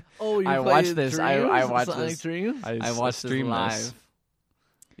 Oh, you I played watched this. I Dreams? watched Sonic this. Dreams? I watched this streamed live. this.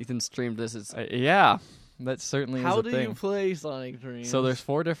 Ethan streamed this. It's Yeah, that certainly How is a do thing. you play Sonic Dreams? So there's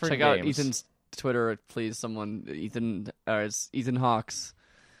 4 different check games. out Ethan's Twitter, please. Someone it's Ethan Hawks.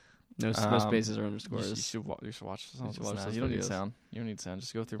 No spaces or underscores. You should watch some of should this watch now. those You don't need videos. sound. You don't need sound.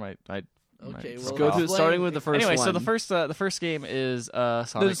 Just go through my Okay, my well, Go through explain- starting with the first Anyway, one. so the first game is No,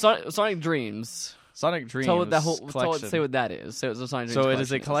 Sonic Sonic Dreams. Sonic Dreams Tell what that collection. say what that is. So it's a Sonic Dreams. So it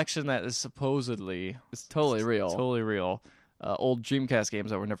is a collection collection that is supposedly It's totally real. Totally real. Old Dreamcast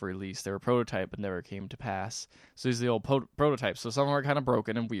games that were never released. They were prototype but never came to pass. So these are the old prototypes. So some of them are kind of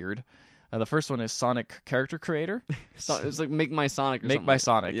broken and weird. The first one is Sonic Character Creator. It's like Make My Sonic. Or Make something My like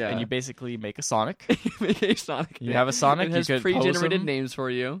Sonic. Yeah. And you basically make a Sonic. Make a Sonic. You have a Sonic. It has you could pose pre-generated them. names for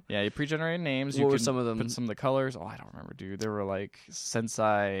you. Yeah, you pre-generated names. What you were could some of them? Put some of the colors. Oh, I don't remember, dude. There were like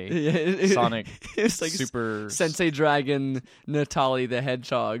Sensei, Yeah, Sonic, it's like Super Sensei Dragon, Natali the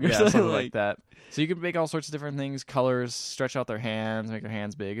Hedgehog. Or Yeah, something something like that. So you can make all sorts of different things, colors, stretch out their hands, make their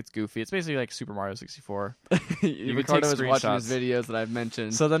hands big. It's goofy. It's basically like Super Mario 64. You Ricardo could take was watching his screenshots. videos that I've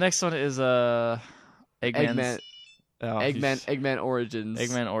mentioned. So the next one is Eggman. Eggman Origins.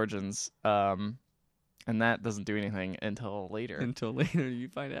 Eggman Origins. And that doesn't do anything until later. Until later, you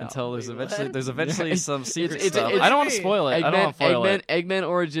find out. Until there's Wait, eventually what? there's eventually Yeah, some secret it's- stuff. it's- I don't want to spoil it. I don't want to spoil it. Eggman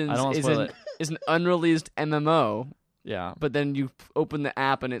Origins I don't wanna spoil it. is an unreleased MMO. Yeah. But then you open the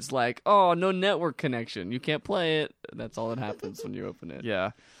app and it's like, oh, no network connection. You can't play it. That's all that happens when you open it.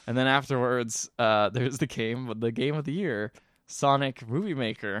 Yeah. And then afterwards, there's the game of the year, Sonic Movie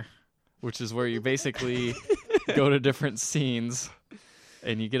Maker, which is where you basically go to different scenes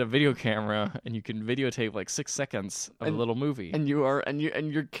and you get a video camera and you can videotape like 6 seconds of a little movie. And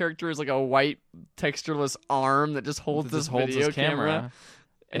your character is like a white textureless arm that just holds That this just holds video this camera.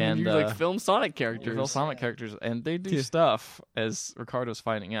 And you like film Sonic characters. Real Sonic characters, and they do stuff, as Ricardo's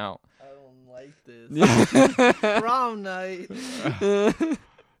finding out. I don't like this. Prom night.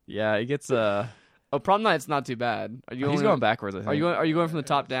 Yeah, he gets Oh, prom night's not too bad. Are you he's only- going backwards. I think. Are you going from the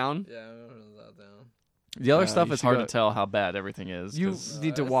top down? Yeah, I'm going to that down. The other you stuff is should hard go- to tell how bad everything is. You 'cause-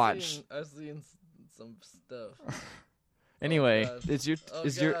 need to watch. I've seen some stuff. Anyway, Oh, God. Is your Oh,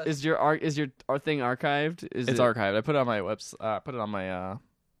 is your God. is your our thing archived? Is it's it, archived. I put it on my website. Put it on my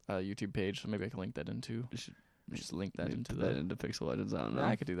YouTube page. So maybe I can link that into. Just link that into that the. into Pixel Legends? I don't know.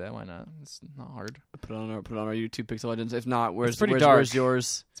 I could do that. Why not? It's not hard. Put it on our YouTube Pixel Legends. If not, where's pretty where's, dark. where's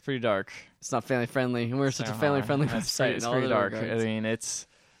yours? It's pretty dark. It's not family friendly. We're such a family friendly It's website. pretty, in it's all pretty other dark. regards. I mean, it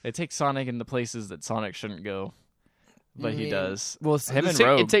takes Sonic into places that Sonic shouldn't go, but he mean- does. well, Him and it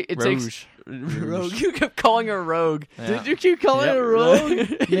Rogue. takes Rogue. You kept calling her Rogue. Yeah. Did you keep calling Yep. it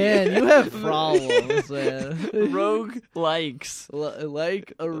Rogue? Man, you have problems, man. Rogue likes.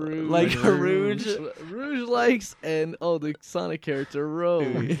 Like a Rouge. Like a Rouge. Rouge likes, and the Sonic character, Rogue.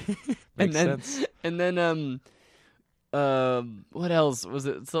 and Makes then sense. and then what else was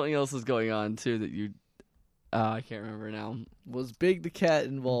it? Something else was going on too that you. I can't remember now. Was Big the Cat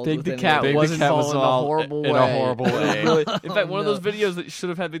involved? Big with the any Cat of Big it? the was Cat involved was in a all- horrible in way. a horrible way. Really- in fact, one of no. those videos that should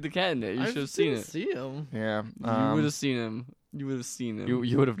have had Big the Cat in it. You should have seen it. See him. Yeah, You would have seen him. You would have seen him.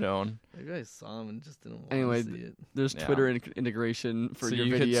 you would have known. Maybe I saw him and just didn't want Anyway, to see it. There's Yeah. Twitter integration for so your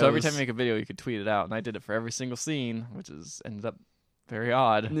you videos. could, so every time you make a video, you could tweet it out, and I did it for every single scene, which ended up very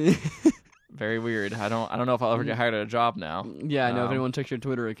odd, very weird. I don't know if I'll ever get hired at a job now. Yeah, I know. If Um, anyone checks your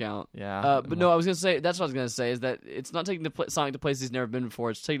Twitter account. Yeah, But no, I was gonna say that's what I was gonna say is that it's not taking Sonic to places he's never been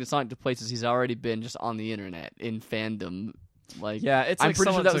before. It's taking Sonic to places he's already been, just on the internet in fandom. Like, yeah, it's I'm like pretty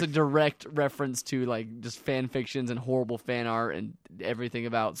sure someone that was a took- direct reference to like just fan fictions and horrible fan art and everything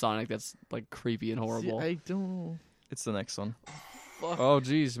about Sonic that's like creepy and horrible. See, I don't. It's the next one. Fuck. Oh,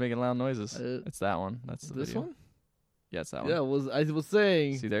 geez, making loud noises. It's It's that one. That's the this video. one. Yeah, it's that Yeah, one. I was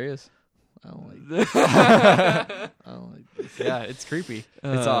saying. See, there he is. I don't like. This. I don't like this. Yeah, it's creepy.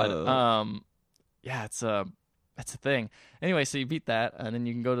 It's odd. Yeah, it's a thing. Anyway, so you beat that, and then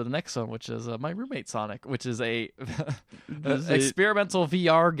you can go to the next one, which is My Roommate Sonic, which is a experimental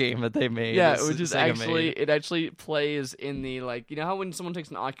VR game that they made. Yeah, that which is Sega actually made. it actually plays in the like you know how when someone takes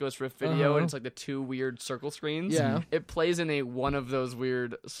an Oculus Rift video Uh-huh. and it's like the two weird circle screens. Yeah. it plays in one of those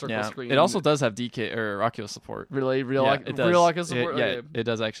weird circle Yeah. screens. It also does have DK or Oculus support. real Yeah, it does. real Oculus support. Yeah, Okay. it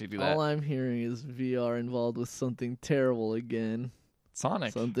does actually do that. All I'm hearing is VR involved with something terrible again.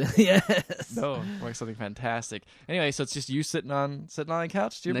 Sonic. Something. Yes. No, like something fantastic. Anyway, so it's just you sitting on the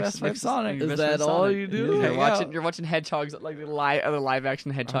couch to your best friend to Sonic. your Is best that friend all Sonic. you do? You're Hang watching. out. You're watching hedgehogs, like the live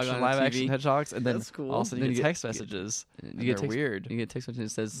action hedgehog on live TV. action hedgehogs, and then That's cool. all of a sudden Then you you get get- text messages. You And get they're text, weird. You get text message that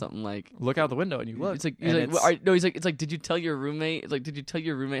says something like, Look out the window and you look. It's like, and it's, he's like, did you tell your roommate? It's like, did you tell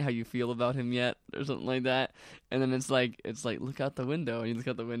your roommate how you feel about him yet, or something like that? And then it's like, look out the window, and you look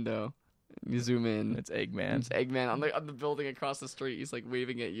out the window, and you zoom in. it's Eggman. It's Eggman on the building across the street. He's like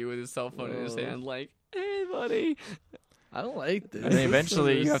waving at you with his cell phone in his Whoa. hand, like, hey, buddy. I don't like this. And then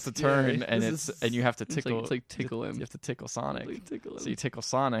eventually This you is have to turn, scary. and This and you have to It's tickle. like tickle him. You have to tickle Sonic. Like, tickle him. So you tickle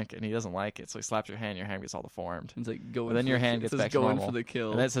Sonic, and he doesn't like it. So he slaps your hand gets all deformed. It's like going. But then for your the- hand it gets says back to going normal. for the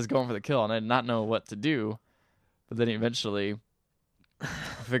kill. And then it says going for the kill, and I did not know what to do. But then eventually I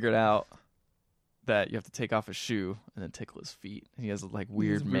figured out that you have to take off his shoe and then tickle his feet. And he has like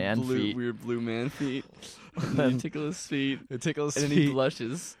weird man feet. Weird blue man feet. And Then- you tickle his feet, You tickle his and then he feet.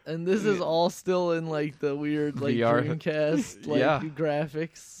 blushes. And this is all still in like the weird like VR. Dreamcast like Yeah.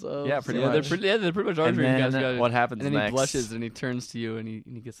 graphics. So Yeah, pretty Yeah, much. they're pretty much our And Dreamcast then guys. what happens And then next? he blushes and he turns to you and he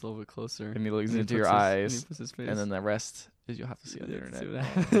gets a little bit closer. And he looks And he into your puts his- eyes. And he puts his face. And then the rest is you'll have to see on the You have to see internet. what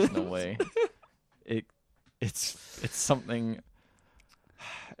Oh, happens. there's no way. It's something.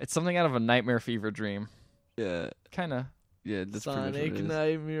 It's something out of a nightmare fever dream. yeah, Kind of. yeah, that's pretty much what Sonic it is.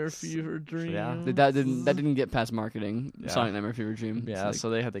 Nightmare Fever Dream. Yeah. That didn't get past marketing. Yeah. Sonic Nightmare Fever Dream. Yeah, It's so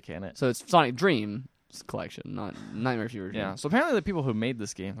they had to can it. so it's Sonic Dream collection, not Nightmare Fever Dream. Yeah, so apparently the people who made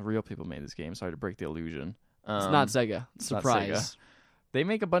this game, the real people made this game, sorry to break the illusion. It's not Sega. it's not Surprise. They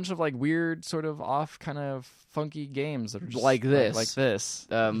make a bunch of like weird, sort of off, kind of funky games that are just Like this. Like this.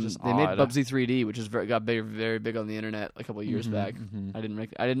 Just They made odd. Bubsy 3D, which got very big on the internet a couple of years Mhm, back. mhm. I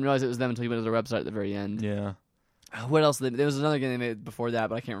didn't realize it was them until you went to their website at the very end. Yeah, What else? There was another game they made before that,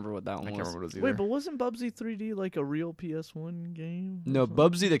 but I can't remember what that I one can't was. remember what it was either. Wait, but wasn't Bubsy 3D like a real PS1 game? No,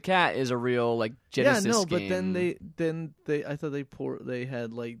 Bubsy the Cat is a real like Genesis yeah, no, game. but then they I thought they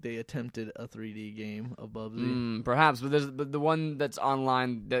attempted a 3D game of Bubsy. Perhaps, but the one that's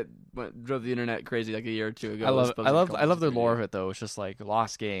online that drove the internet crazy like a year or two ago. I was love Bubsy I love called I love the 3D. lore of it though. It's just like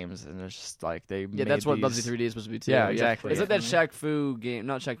lost games, and it's just like they Yeah, made that's what these... Bubsy 3D is supposed to be too. Yeah, exactly. Is it that Shaq Fu game?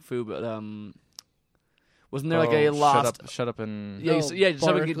 Not Shaq Fu, but wasn't there like a Oh, lost? Shut up and Yeah, shut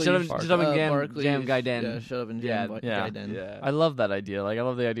up and Barkley, Jam Guy Den. Yeah, Shut Up and Yeah, Jam yeah, Guy Den. Yeah. I love that idea. Like I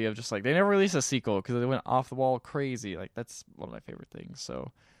love the idea of just like they never released a sequel because they went off the wall crazy. Like that's one of my favorite things.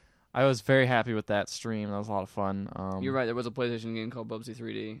 So I was very happy with that stream. That was a lot of fun. You're right. There was a PlayStation game called Bubsy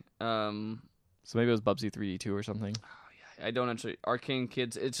 3D. So maybe it was Bubsy 3D 2 or something. I don't actually. Arcane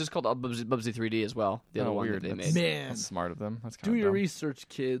Kids. It's just called Bubsy 3D as well. The other one weird. that they That's- made. Man, That's smart of them. That's do kind your of research,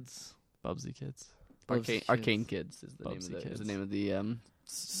 kids. Bubsy kids. Arcane Kids is the name of Bubsy the Kids. name of the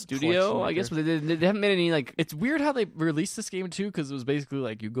studio, Collection I guess. maker. But they haven't made any like. It's weird how they released this game too, because it was basically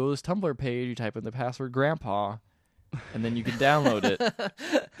like you go to this Tumblr page, you type in the password Grandpa, and then you can download it.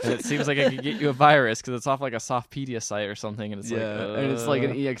 And it seems like it could get you a virus because it's off like a Softpedia site or something, and it's and it's like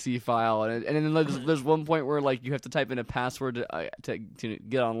an exe file, and then there's one point where like you have to type in a password to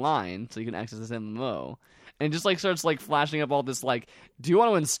get online so you can access this MMO, and it just like starts like flashing up all this like, do you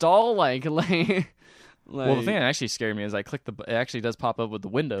want to install like Well, the thing that actually scared me is I clicked it actually does pop up with the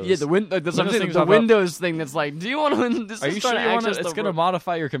Windows. yeah, the that's what I'm Windows saying, things the pop up. Windows thing that's like, do you want to? This Are is you trying sure to you want to? access It's the going to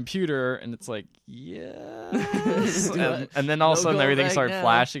modify your computer, and it's like, yes. and then all of a No sudden go everything back started now.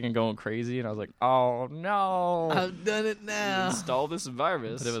 flashing and going crazy, and I was like, oh no. I've done it now. install this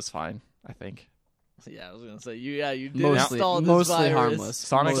virus. But it was fine, I think. Yeah, I was gonna say you did Mostly- install this mostly virus. harmless.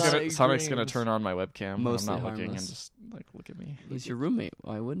 Sonic's Sonic gonna Dreams. turn on my webcam when Mostly I'm not looking harmless. and just like look at me. He's your roommate.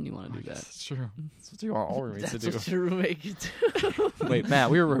 Why wouldn't you want to do that? That's true. That's what you want all roommates That's to do. what your roommate could do. Wait,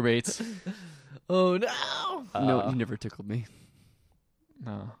 Matt, we were roommates. Oh no! No, you never tickled me.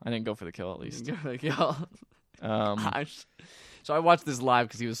 No, I didn't go for the kill at least. Like, yo. Um, So I watched this live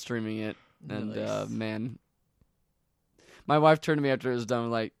because he was streaming it, and Nice. man, my wife turned to me after it was done,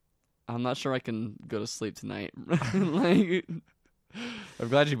 like, I'm not sure I can go to sleep tonight. Like, I'm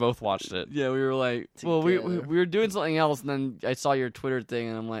glad you both watched it. yeah, we were like, well, we Together. were doing something else, and then I saw your Twitter thing,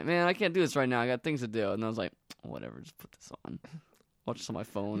 and I'm like, man, I can't do this right now. I got things to do, and I was like, whatever, just put this on. Watch this on my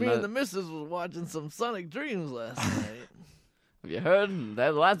phone. Me and the missus was watching some Sonic Dreams last night. Have you heard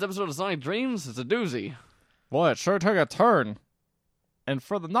that last episode of Sonic Dreams? It's a doozy. Boy, it sure took a turn, and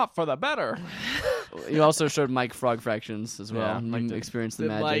not for the better. You also showed Mike Frog Fractions as well. Yeah, Mike You did. experienced the Did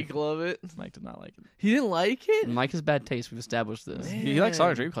magic. Mike love it? Mike did not like it. He didn't like it. Mike has bad taste. We've established this. Man. He likes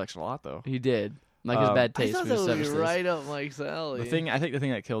Sonic Dream Collection a lot, though. He did. Mike has bad I taste. thought We've that would be established this. right up Mike's alley. I think the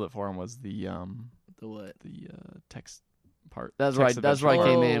thing that killed it for him was the The what? text part. That's right. Text That's where I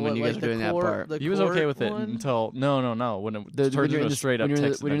adventure. came in when what, you guys like were the doing that court- part. the He was okay court with it one? until no. When it When turns you're in into a the- straight up when you're in the-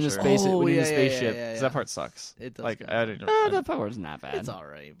 text when you're in the adventure. space- when you're in the spaceship. yeah. That part sucks. It does. Like get I bad. didn't. That part was not bad. It's all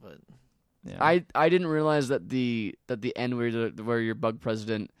right, but Yeah. I didn't realize that the end where your bug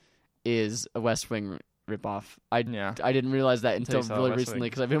president is a West Wing ripoff. I didn't realize that until you saw really West recently Wing.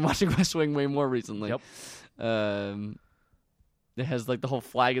 because I've been watching West Wing way more recently. Yep. It has like the whole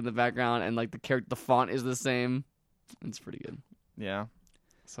flag in the background and like the font is the same. It's pretty good. Yeah.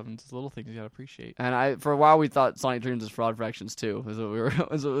 Some just little things you gotta appreciate. And for a while we thought Sonic Dreams was Fraud Fractions too. Was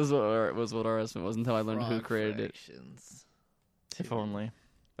what our estimate was until I learned who created it. If only.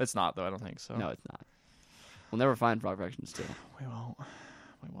 It's not though. I don't think so. No, it's not. We'll never find Fraud Fractions 2. We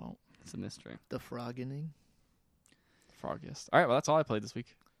won't. It's a mystery. the frogging. Froggiest. All right. Well, that's all I played this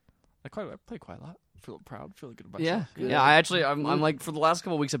week. I played quite a lot. Feel proud. Feeling good about Yeah, myself. Good. yeah. I'm like for the last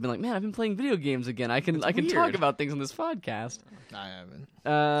couple of weeks I've been like, man, I've been playing video games again. I can talk weird. about things on this podcast. I haven't.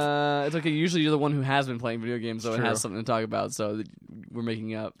 It's okay. Usually you're the one who has been playing video games, so It's it true. has something to talk about. So we're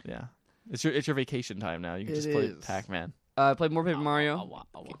making up. Yeah. It's your vacation time now. You can It just play is. Pac-Man. I played more Paper Mario.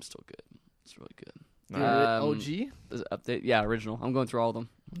 Game's still good. It's really good. The OG. There's an update. Yeah, original. I'm going through all of them.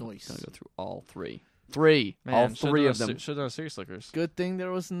 Nice. Gonna go through all three. Man, all three of them. Should have serious lickers. Good thing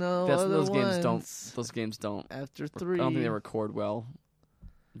there was no That's, other those games don't. ones Those games don't. after I 3. don't think they record well,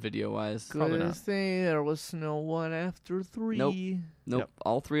 video wise. Probably Good not. thing there was no one after 3. Nope. Nope. Yep.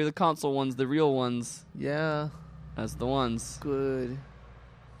 All three of the console ones, the real ones. Yeah. That's the ones. Good.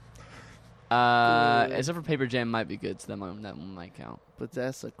 Except for Paper Jam might be good, so that one might count. But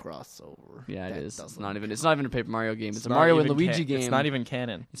that's a crossover. Yeah, it That is. It's doesn't not even. count. It's not even a Paper Mario game. It's a not Mario and even Luigi game. It's not even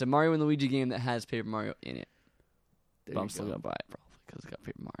canon. It's a Mario and Luigi game that has Paper Mario in it. There But you I'm still go. gonna buy it probably because it's got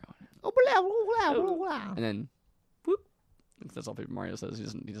Paper Mario in it. Oh, blah, blah, blah, blah, blah. And then, whoop. That's all Paper Mario says. He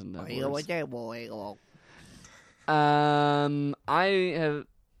doesn't have words. I have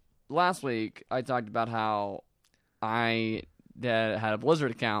last week I talked about how I had a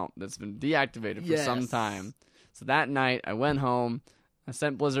Blizzard account that's been deactivated for some Yes. time. So that night I went home, I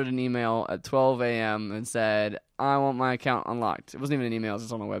sent Blizzard an email at 12 a.m. and said, I want my account unlocked. It wasn't even an email, it was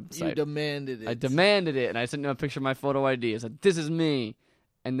just on a website. You demanded it. I demanded it, and I sent them a picture of my photo ID. I said, this is me.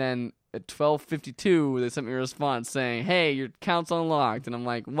 And then at 12:52, they sent me a response saying, hey, your account's unlocked. And I'm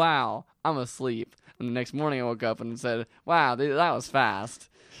like, wow, I'm asleep. And the next morning I woke up and said, wow, that was fast.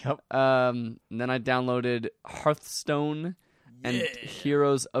 Yep. And then I downloaded Hearthstone and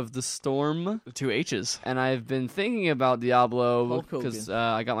Heroes of the Storm. The 2 H's. And I've been thinking about Diablo Hulk Hogan. because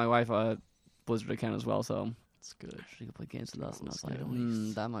I got my wife a Blizzard account as well, so It's good. she could play games with us. And I was Nice.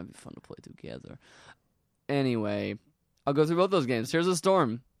 like, that might be fun to play together. Anyway, I'll go through both those games. Here's the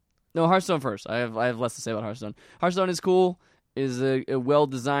Storm. No, Hearthstone first. I have less to say about Hearthstone. Hearthstone is cool. Is a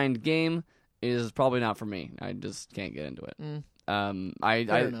well-designed game. It is probably not for me. I just can't get into it. Mm. Fair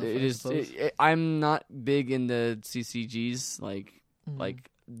enough, it I is. suppose. I'm not big into CCGs like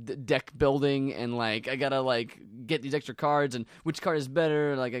deck building and like I gotta like get these extra cards and which card is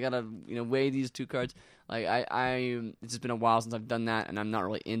better. Like I gotta weigh these two cards. Like I it's just been a while since I've done that and I'm not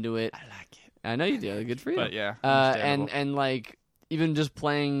really into it. I like it. I know you do. Good for you. But yeah. And like even just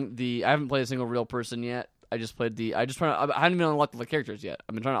playing I haven't played a single real person yet. I haven't even unlocked all the characters yet.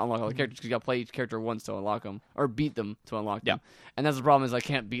 I've been trying to unlock all the characters because you got to play each character once to unlock them or beat them to unlock them. And that's the problem is I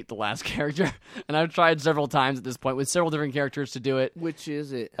can't beat the last character. And I've tried several times at this point with several different characters to do it. Which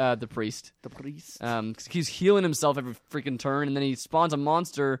is it? The priest. The priest. 'Cause he's healing himself every freaking turn, and then he spawns a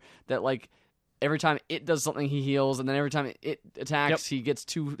monster that like every time it does something he heals, and then every time it attacks he gets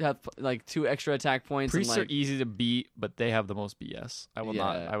two extra attack points. Priests and, are easy to beat, but they have the most BS. I will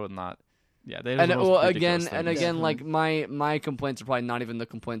not. Yeah, they have and the most well ridiculous again things. like my complaints are probably not even the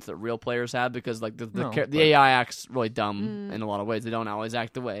complaints that real players have because like the but- AI acts really dumb in a lot of ways. They don't always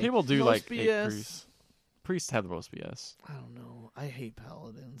act the way. People do Most like hate BS. priests. Priests have the most BS. I don't know. I hate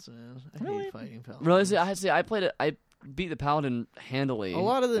paladins, man. I Really? hate fighting paladins. Really, I played it. I beat the paladin handily. A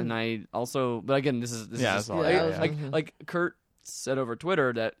lot of them- and I also, but again, this is Yeah, just, that's all. Yeah, like Kurt said over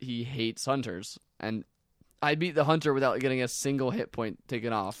Twitter that he hates hunters, and I beat the hunter without getting a single hit point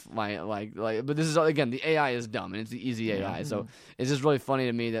taken off. But this is again the AI is dumb and it's the easy AI, so it's just really funny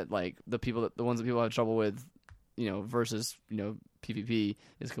to me that like the ones that people have trouble with, versus PvP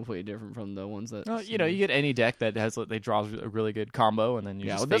is completely different from the ones that You get any deck that has they draws a really good combo, and then you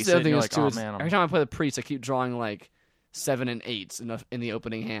just well, that's face the it, other and thing you're is like, too. oh Is man, every time I play the priest, I keep drawing like 7 and 8s in the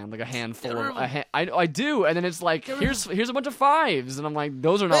opening hand, like a handful of I do, and then it's like here's a bunch of 5s, and I'm like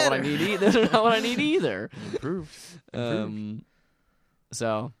those are not what I need. Those are not what I need either. improved.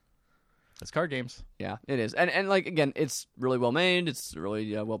 So It's card games. Yeah, it is, and like again, it's really well made. It's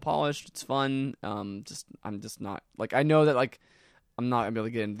really well polished. It's fun. I'm just not like I know that like I'm not gonna be able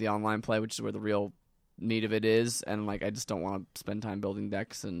to get into the online play, which is where the real need of it is, and like I just don't want to spend time building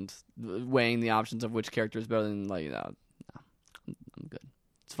decks and weighing the options of which character is better than like no, I'm good.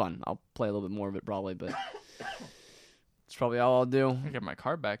 It's fun. I'll play a little bit more of it probably, but it's probably all I'll do. I get my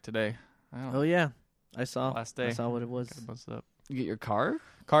card back today. Oh yeah, I saw. Last day. I saw what it was. You get your card?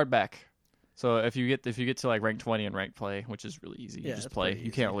 Card back. So if you get to like rank 20 in rank play, which is really easy, you just play.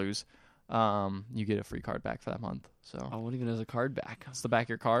 You can't lose. You get a free card back for that month. So what even is a card back? It's the back of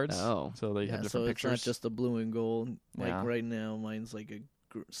your cards. Oh, so they have different pictures. It's not just the blue and gold. Like right now, mine's like a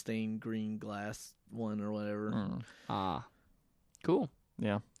stained green glass one or whatever. Cool.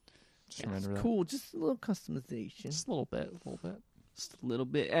 Yeah. Just remember that. Cool. Just a little customization. Just a little bit. Just a little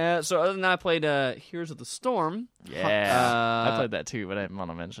bit. So other than that, I played Heroes of the Storm. Yeah, I played that too, but I didn't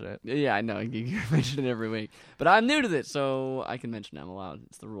want to mention it. Yeah, I know. You mention it every week. But I'm new to this, so I can mention it. I'm allowed.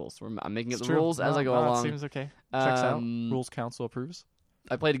 It's the rules. I'm making up the rules as I go along. It seems okay. Checks out. Rules Council approves.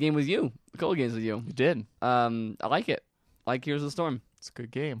 I played a game with you. A couple games with you. You did. I like it. I like Heroes of the Storm. It's a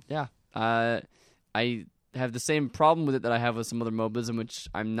good game. Yeah. I have the same problem with it that I have with some other MOBAs in which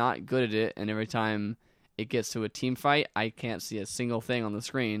I'm not good at it, and every time it gets to a team fight, I can't see a single thing on the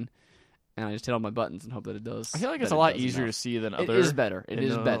screen, and I just hit all my buttons and hope that it does. I feel like it's a lot easier to see than other. It is better. It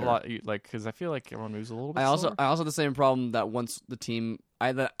is better. A lot, like because I feel like everyone moves a little bit. I also slower. have the same problem that once the team,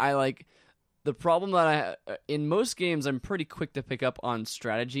 I like the problem that in most games I'm pretty quick to pick up on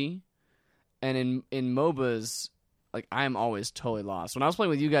strategy, and in MOBAs. Like, I'm always totally lost. When I was playing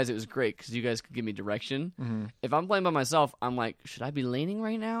with you guys, it was great because you guys could give me direction. Mm-hmm. If I'm playing by myself, I'm like, should I be laning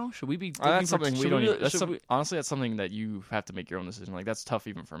right now? Should we be? That's something we don't. Honestly, that's something that you have to make your own decision. Like, that's tough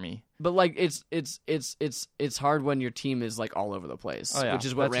even for me. But like, it's hard when your team is like all over the place, which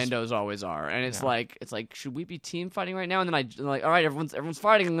is what randos always are. And it's like, should we be team fighting right now? And then I'm like, all right, everyone's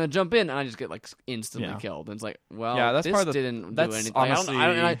fighting. I'm gonna jump in, and I just get like instantly killed. And it's like, well, that's this part of didn't do anything. Honestly,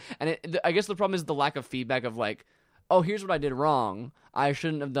 I guess the problem is the lack of feedback of like. Oh, here's what I did wrong. I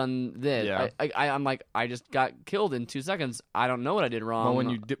shouldn't have done this. Yeah. I'm like, I just got killed in 2 seconds. I don't know what I did wrong.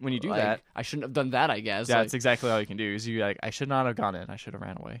 Well, when you do that, I shouldn't have done that. I guess. Yeah, that's exactly all you can do. Is you like, I should not have gone in. I should have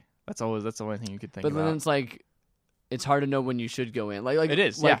ran away. That's the only thing you could think. But about. then it's like, it's hard to know when you should go in. Like it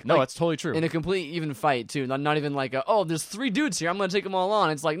is. No, it's totally true. In a complete even fight too. Not even like, there's 3 dudes here. I'm gonna take them all on.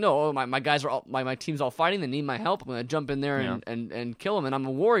 It's like, no, my guys are all my team's all fighting. They need my help. I'm gonna jump in there and kill them. And I'm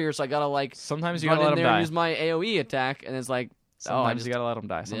a warrior, so I gotta like sometimes you gotta let them die. And use my AOE attack, and it's like. Sometimes you gotta let them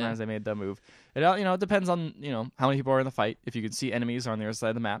die. Sometimes they made a dumb move. It it depends on how many people are in the fight. If you can see enemies on the other side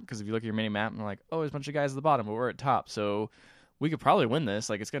of the map, because if you look at your mini map and you're like, there's a bunch of guys at the bottom, but we're at top, so we could probably win this.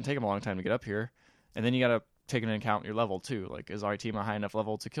 Like it's gonna take them a long time to get up here, and then you gotta take into account your level too. Like is our team a high enough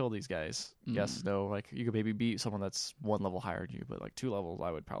level to kill these guys? Yes, no. Like you could maybe beat someone that's 1 level higher than you, but like 2 levels, I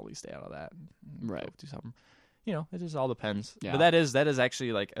would probably stay out of that. Right. Do something. It just all depends. Yeah. But that is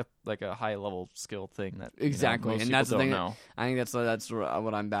actually like a high level skill thing that exactly, most and that's the thing. Know. I think that's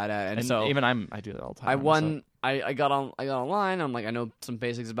what I'm bad at, and so even I do that all the time. I won. So. I got online. I'm like, I know some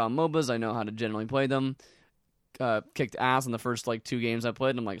basics about MOBAs. I know how to generally play them. Kicked ass in the first like 2 games I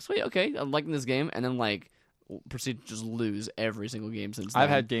played. And I'm like, sweet, okay, I'm liking this game, and then like. Proceed to just lose every single game since then. I've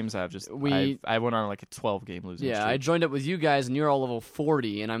had games that I've just I went on like a 12-game losing streak. I joined up with you guys and you're all level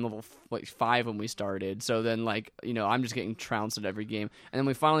 40 and I'm level 5 when we started. So then like I'm just getting trounced at every game. And then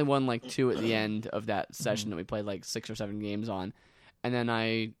we finally won like 2 at the end of that session that we played like 6 or 7 games on. And then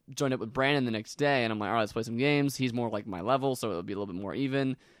I joined up with Brandon the next day and I'm like, all right, let's play some games. He's more like my level, so it'll be a little bit more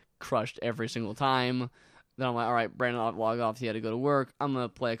even. Crushed every single time. Then I'm like, all right, Brandon I'll log off. He had to go to work. I'm gonna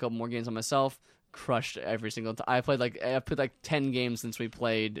play a couple more games on myself. Crushed every single time. I've played like 10 games since we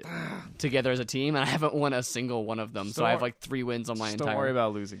played together as a team, and I haven't won a single one of them. So I have like 3 wins on my entire. Don't worry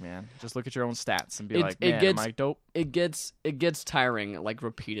about losing, man. Just look at your own stats and be am I dope? It gets tiring like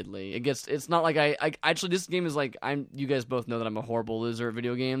repeatedly. It's not like I actually this game is like you guys both know that I'm a horrible loser at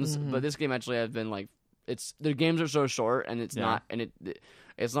video games, but this game actually I've been like the games are so short and it's not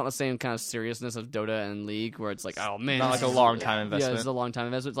it's not the same kind of seriousness of Dota and League where it's like, oh man, not like a long time investment. Yeah, it's a long time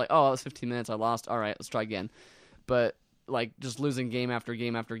investment. It's like, that was 15 minutes, I lost. All right, let's try again. But like just losing game after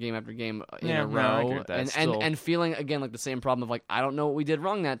game after game after game in a row, and feeling again like the same problem of like I don't know what we did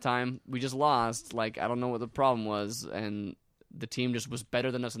wrong that time. We just lost. Like I don't know what the problem was, and the team just was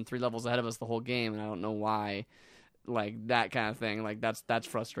better than us and 3 levels ahead of us the whole game, and I don't know why. Like that kind of thing, like that's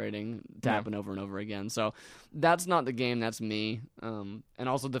frustrating to happen over and over again. So that's not the game, that's me. And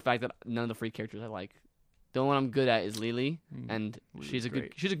also the fact that none of the free characters I like. The only one I'm good at is Lily, and she's a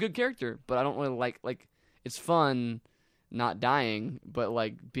good character, but I don't really like it's fun, not dying, but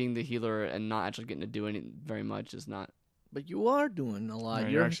like being the healer and not actually getting to do anything very much is not. But you are doing a lot. Yeah,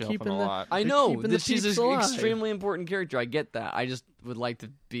 you're actually keeping helping a the. lot. I You're know keeping that the she's peeps an alive. extremely important character. I get that. I just would like to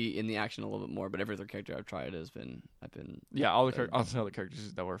be in the action a little bit more. But every other character I've tried I've been. Yeah, all the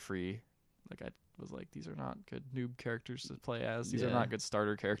characters that were free, like I was like, these are not good noob characters to play as. These are Yeah. not good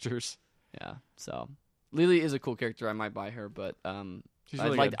starter characters. Yeah. So Lily is a cool character. I might buy her, but She's I'd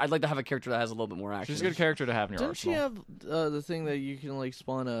really like good. I'd like to have a character that has a little bit more action. She's a good character to have in your Didn't she arsenal. have the thing that you can like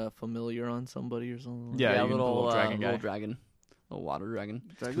spawn a familiar on somebody or something? Yeah, yeah, you can put a little dragon guy. little dragon, little water dragon.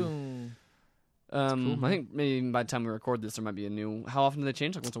 Dragoon. I think maybe by the time we record this, there might be a new. How often do they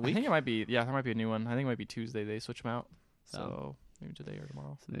change? Like once a I week. think it might be. Yeah, there might be a new one. I think it might be Tuesday. They switch them out. So- So maybe today or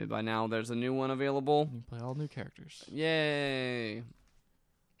tomorrow. So maybe by now there's a new one available. You can play all new characters. Yay!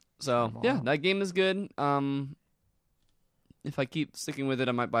 So Come yeah, on. that game is good. If I keep sticking with it,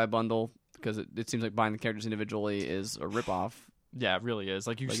 I might buy a bundle because it seems like buying the characters individually is a ripoff. Yeah, it really is.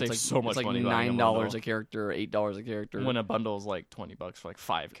 Like you Like, save it's like, so much it's like money. buying $9 a a character, or $8 a character. bundle. When a bundle is like $20 for like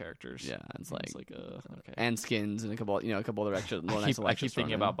 5 characters. Yeah, it's like okay. and skins and a couple other extra. I Nice keep extras thinking thrown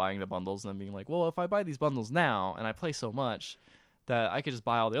in. about buying the bundles and then being like, well, if I buy these bundles now and I play so much that I could just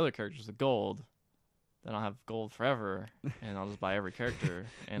buy all the other characters with gold, then I'll have gold forever and I'll just buy every character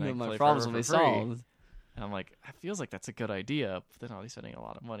and I Then can my play problems forever will be for free. solved. And I'm like, it feels like that's a good idea, but then I'll be spending a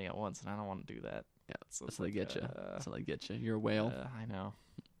lot of money at once and I don't want to do that. Yeah, So that's it's how they like, get you. That's how they get you. You're a whale. I know.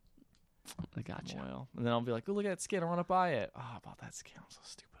 I got you. Well, and then I'll be like, oh, look at that skin. I want to buy it. Oh, I bought that skin. I'm so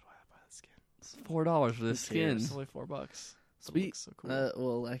stupid. Why did I buy that skin? It's $4 for this Who cares? skin. It's only $4. Sweet. Looks so cool.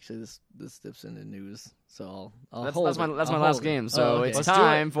 Well, actually, this dips into news, so I'll That's hold my it. that's I'll my last hold it. game. So Oh, okay. it's Let's do it.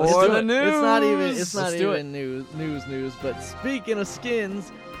 time Let's for do the it. news. It's not Let's do even news. But speaking of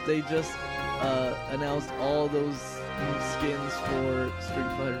skins, they just announced all those new skins for Street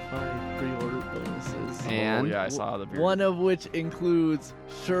Fighter V pre-order bonuses. And- oh, yeah, I saw the beard. One of which includes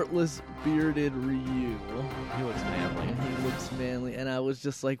shirtless, bearded Ryu. He looks manly. And he looks manly. And I was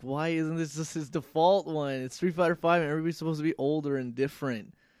just like, why isn't this just his default one? It's Street Fighter V, and everybody's supposed to be older and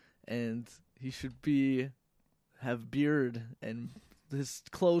different. And he should have beard, and his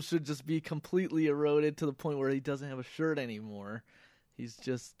clothes should just be completely eroded to the point where he doesn't have a shirt anymore. He's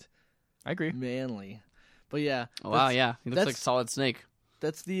just I agree. manly. But yeah. Oh, wow, yeah, he looks like that's- Solid Snake.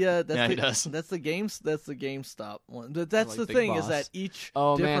 That's the Yeah, he does. That's the GameStop one. But that's Like the Big thing Boss. is that each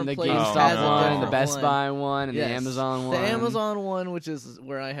Oh man, different the place GameStop has a one, different the Best one. Buy one, and Yes. the Amazon one. The Amazon one, which is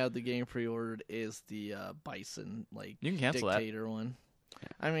where I have the game pre-ordered, is the Bison You can cancel that. dictator one.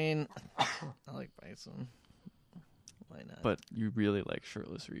 I mean, I like Bison. Why not? But you really like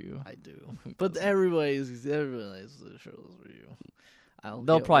shirtless Ryu. I do. But everybody likes the shirtless Ryu.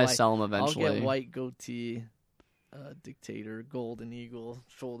 They'll probably sell them I'll eventually. get white goatee, dictator, golden eagle,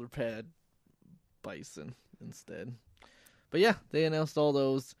 shoulder pad, Bison instead. But yeah, they announced all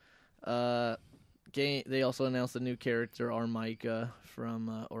those. They also announced a new character, Armika from,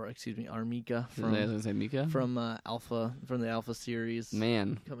 Armika Did I from say Mika? from the Alpha series,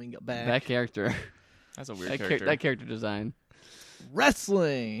 Man, coming back. that character, That's a weird that character. that character design,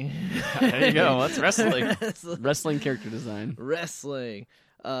 Wrestling. There you go. That's wrestling. wrestling character design. Wrestling.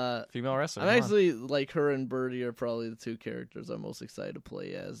 Female wrestler. I'm come on. actually like her and Birdie are probably the two characters I'm most excited to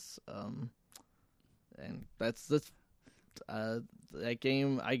play as. And that's that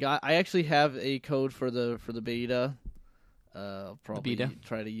game. I actually have a code for the beta. I'll probably beta?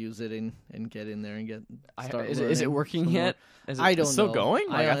 try to use it and get in there and get. Is it learning working some more. yet? Is it, I don't still know. going?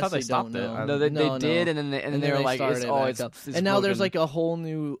 Like, I thought they honestly stopped don't it. know. No, they No, did, no. and then they were like, started it's back up. it's and now there's broken. like a whole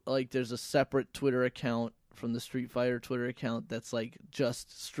new there's a separate Twitter account from the Street Fighter Twitter account that's like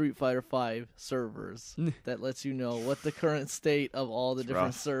just Street Fighter V servers that lets you know what the current state of all the different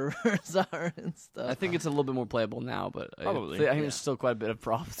rough. servers are and stuff. I think it's a little bit more playable now, but Probably. I think Yeah. there's still quite a bit of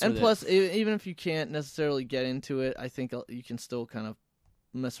problems. And with plus, it. even if you can't necessarily get into it, I think you can still kind of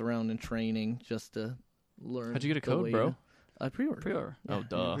mess around in training just to learn. How'd you get a the code, way bro? to- I pre-ordered. Pre-order. Yeah, Oh,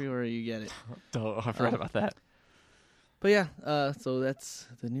 duh. Pre-order, you get it. Duh, I forgot about that. But yeah, so that's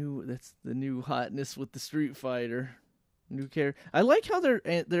the new hotness with the Street Fighter. New character. I like how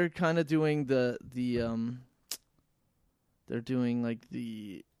they're kind of doing they're doing like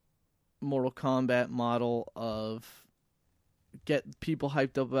the Mortal Kombat model of get people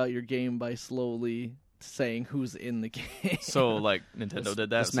hyped up about your game by slowly saying who's in the game. So, like, Nintendo did that.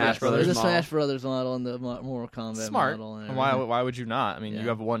 the Smash Smash Brothers the model. Smash Brothers model and the Mortal Kombat Smart. model. And And why would you not? I mean, Yeah. you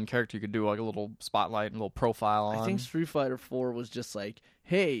have one character you could do like a little spotlight and a little profile on. I think Street Fighter 4 was just like,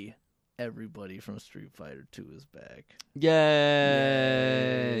 hey, everybody from Street Fighter 2 is back. Yay!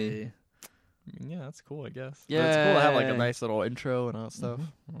 Yay. I mean, yeah, that's cool, I guess. But it's cool to have like a Yay. nice little intro and all that stuff.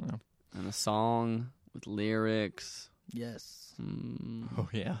 I don't know. And a song with lyrics. Yes. Oh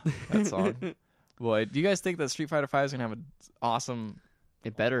yeah, that song. Boy, do you guys think that Street Fighter V is gonna have an awesome,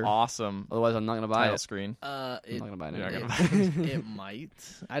 It better. awesome Otherwise, I'm not gonna buy title it. screen? I'm not gonna buy it. You're not anyway. gonna buy It might.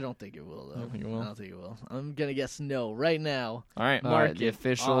 I don't think it will, though. You don't think it will? I don't think it will. I'm gonna guess no right now. All right, All right, Mark the it.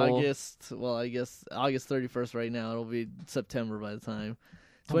 official. August. Well, I guess August 31st. Right now, it'll be September by the time.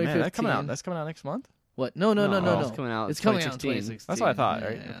 oh, man, 2015. that's coming out. That's coming out next month. What? No. It's coming out. It's coming out in 2016. 2016. That's what I thought, Yeah,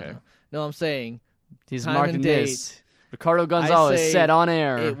 right? yeah, Okay. No, I'm saying He's Time marking and date. this. Ricardo Gonzalez say said on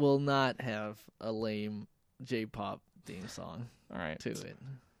air. it will not have a lame J-pop theme song All right. to it.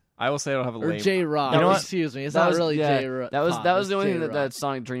 I will say I don't have a Or lame. J-Rock. You know what? Excuse me. It's That not was- really yeah, J-Rock. That was the only thing J-Rock. that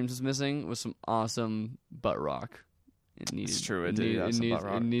Sonic Dreams is missing was some awesome butt rock. It needed. It's true, it did have some butt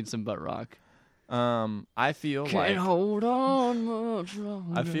rock. It needs some butt rock. I feel Can't like hold on much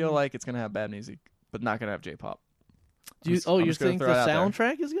longer. I feel like it's gonna have bad music, but not gonna have J-pop. Do you, I'm you just gonna think throw the it out there.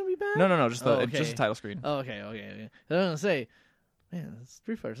 soundtrack is gonna be bad? No, just the Oh, okay. just the title screen. Oh, okay. I was gonna say, man, the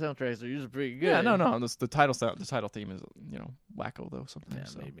Street Fighter soundtracks are usually pretty good. Yeah, no. The title theme is wacko though sometimes. Yeah,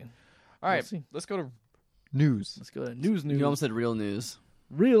 so. maybe. All right, We'll see. let's go to news. Let's go to news. You almost said real news.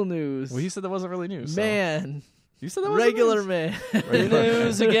 Real news. Well, you said that wasn't really news. so- Man, you said that wasn't regular news. man. Regular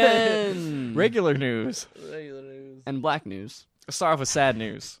News again. Regular news. Regular news. And black news. Let's start off with sad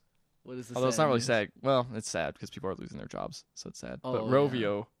news. What is this? Although it's not really sad. Well, it's sad because people are losing their jobs, so it's sad. Oh, but yeah.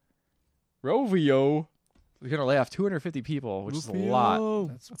 Rovio, is going to lay off 250 people, which is a lot.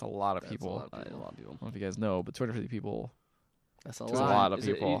 That's That's a lot of That's a people. lot. A lot of people. I don't know if you guys know, but 250 people. a That's a lot of Is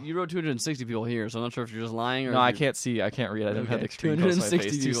it- people. you wrote 260 people here, so I'm not sure if you're just lying or. No, if I you're- can't see. I can't read. I didn't have Okay. the screen close to my 260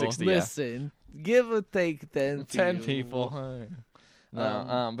 face. people. 260, yeah. Listen, give or take 10 people.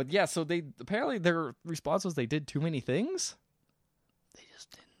 No, but yeah, so they apparently their response was they did too many things. They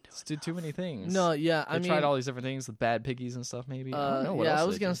just didn't do Just did too many things. No, yeah, They I mean, tried all these different things with bad piggies and stuff. Maybe I don't know what yeah, else I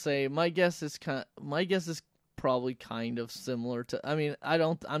was they gonna did. say my guess is probably kind of similar to. I mean,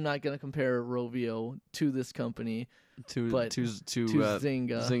 I'm not gonna compare Rovio to this company to But to Zynga,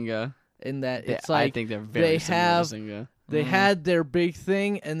 Zynga. in that They- it's like I think they're very they similar have- to Zynga. they had their big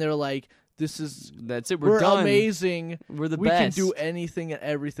thing and they're like, this is That's it. we're done. amazing. We're the we best. can do anything and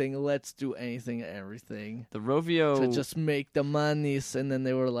everything. Let's do anything and everything the Rovio. to just make the monies. And then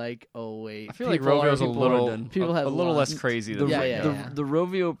they were like, oh wait, I feel like people Rovio's a people little, done. People have a little lost. less crazy the, than Yeah, Zynga. yeah, the, yeah. the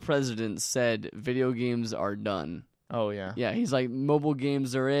Rovio president said video games are done. Oh yeah. Yeah, he's like mobile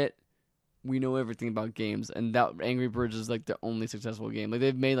games are it. We know everything about games, and that Angry Birds is like the only successful game. Like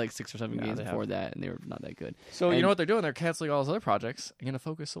they've made like 6 or 7 Yeah, games they before that, and they were not that good. So you And- know what they're doing? They're canceling all those other projects and gonna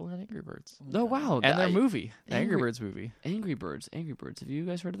focus solely on Angry Birds Oh wow, and their that- movie, the Angry Angry- Birds movie. Angry Birds. Have you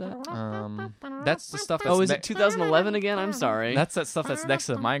guys heard of that? That's the stuff. That's Oh, is it 2011 again? I'm sorry. That's that stuff that's next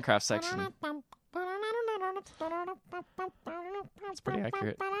to the Minecraft section. It's pretty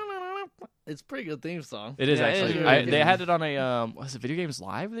accurate. It's a pretty good theme song. It is Yeah, it actually. is really I, good. they had it on a was it Video Games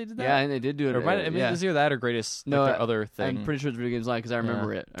Live? They did that. yeah, and they did do it. Or might, I mean, yeah. it was either that or Greatest. No, like their other thing. I'm pretty sure it's Video Games Live because I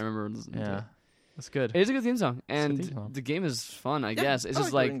remember it. I remember listening to Yeah, it. that's good. It is a good theme song, It's a good and theme song. the game is fun. I guess it's I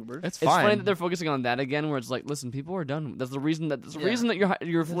just the like Angry Birds. It's it's fine. funny that they're focusing on that again, where it's like, listen, people are done. That's the reason that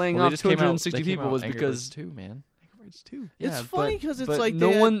you're laying Well, they off just came out- 260 they came people out was Angry because Birds 2, man. Angry Birds 2. It's yeah, funny because it's but like no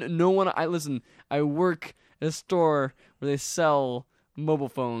they had- one. I listen. I work at a store where they sell mobile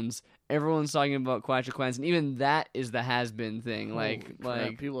phones. Everyone's talking about Clash of Clans, and even that is the has-been thing. Holy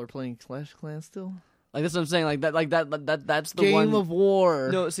crap, people are playing Clash of Clans still. That's what I'm saying. That's the Game one. of War.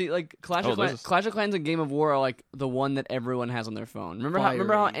 No, see, like Clash Oh, of Clans, there's- Clash of Clans and Game of War are like the one that everyone has on their phone. Remember Fire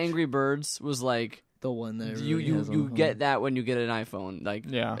how Age. Angry Birds was like the one that you everybody has on the phone. get that when you get an iPhone. Like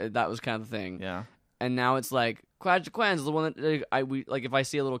Yeah. that was kind of the thing. Yeah. And now it's like Clash of Clans is the one that if I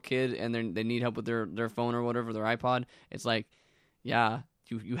see a little kid and they need help with their phone or whatever, their iPod, it's like, yeah,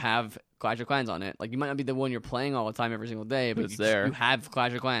 you have Clash of Clans on it. Like you might not be the one you're playing all the time every single day, but It's there. You have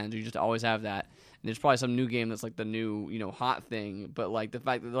Clash of Clans. You just always have that. And there's probably some new game that's like the new hot thing. But like the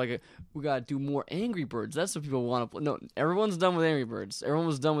fact that like we gotta do more Angry Birds. That's what people want to play. No, everyone's done with Angry Birds. Everyone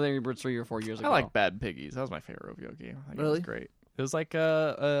was done with Angry Birds 3 or 4 years ago. I like Bad Piggies. That was my favorite Rovio game. I think it Really? was great. It was like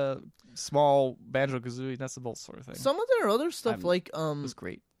a small Banjo-Kazooie nuts and bolts sort of thing. Some of their other stuff, I'm- like It was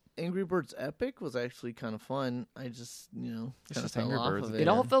great. Angry Birds Epic, was actually kind of fun. I just It's kind of just fell Angry off Birds of again. It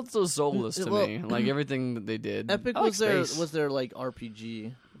all felt so soulless to Well, me. Like everything that they did. Epic I like was space. their like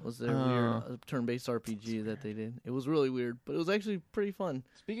RPG. Was their weird turn-based RPG that they did. It was really weird, but it was actually pretty fun.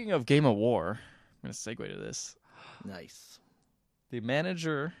 Speaking of Game of War, I'm going to segue to this. Nice. The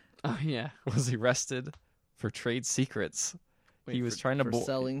manager Oh yeah. was arrested for trade secrets. He was trying to for bo-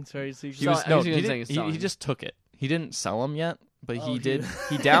 selling trade secrets. He was I no, was he, gonna didn't, say selling. he just took it. He didn't sell them yet, but Oh, he he- did.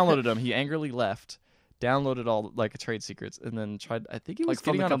 He downloaded them. He angrily left, downloaded all like trade secrets, and then tried. I think he was Like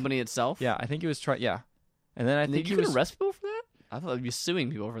from getting the on a- company itself. Yeah, I think he was trying. Yeah, And then I think you can arrest people for that? I thought you'd be suing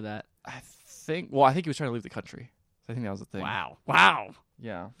people for that. I think he was trying to leave the country. I think that was the thing. Wow.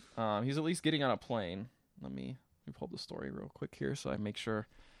 Yeah. He's at least getting on a plane. Let me pull up the story real quick here so I make sure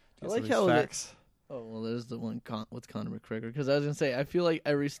to I get like some of these how facts. Oh, well, there's the one with Conor McGregor. Because I was going to say, I feel like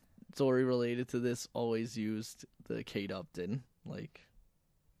every story related to this always used the Kate Upton. Like,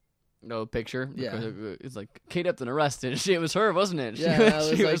 No picture? Yeah. It's like, Kate Upton arrested. It was her, wasn't it? yeah, I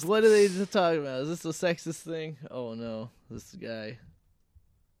was like, what are they talking about? Is this a sexist thing? Oh, no. This guy.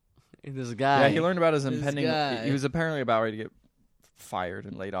 This guy. Yeah, he learned about his This impending. guy. He was apparently about ready to get fired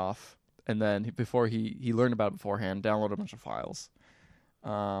and laid off, and then before he learned about it beforehand, downloaded a bunch of files.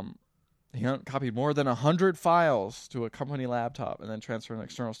 He copied more than 100 files to a company laptop, and then transferred an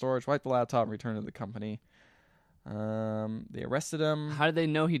external storage, wiped the laptop, and returned it to the company. They arrested him. How did they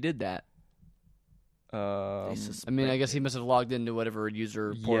know he did that? I mean, I guess he must have logged into whatever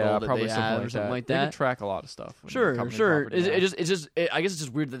user portal that they have or something like They that. can track a lot of stuff. when the Sure. company property I has. guess it's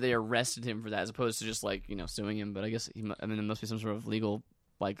just weird that they arrested him for that as opposed to just like suing him. But I guess there must be some sort of legal,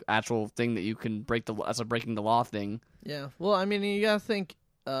 like actual thing that you can break that's a breaking the law thing. Yeah. Well, I mean, you got to think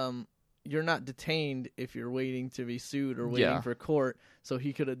you're not detained if you're waiting to be sued or waiting for court. So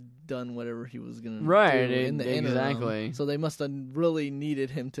he could have done whatever he was going to do in the interim. Exactly. So they must have really needed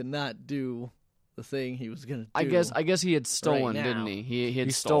him to not do the thing he was going to do. I guess he had stolen, now. didn't he? He had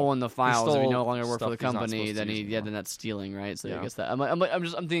He stole. stolen the files. If he no longer worked for the stuff he's not company, supposed to then use anymore. then that's stealing, right? So Yeah. I guess that I'm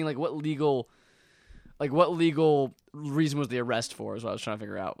thinking like what legal reason was the arrest for? Is what I was trying to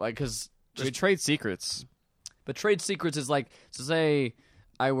figure out. Like because trade secrets. but trade secrets is like so say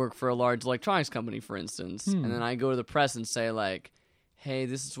I work for a large electronics company, for instance, and then I go to the press and say like, hey,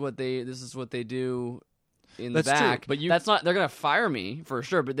 this is what they do. In That's the true, back, but that's not. They're gonna fire me for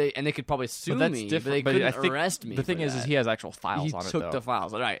sure, but they could probably sue that's me. different. But they But I couldn't think arrest me. The thing for is that. he has actual files He on it. took though. the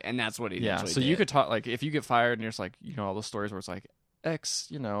files, right? And that's what he. Yeah, actually so did. you could talk like if you get fired and there's like all those stories where it's like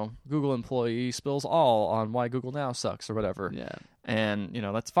Google employee spills all on why Google now sucks or whatever. Yeah, And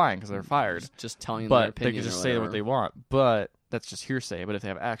that's fine because they're fired. just telling them their But they opinion. can just or say whatever. what they want. But that's just hearsay. But if they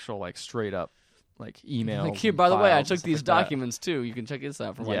have actual like straight up like emails, Like, here, and by the way, I files took and these stuff like that, documents too. You can check this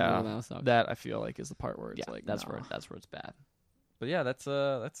out for why Yeah, Google now sucks. that I feel like is the part where it's Yeah, like that's nah. where it's bad. But yeah, that's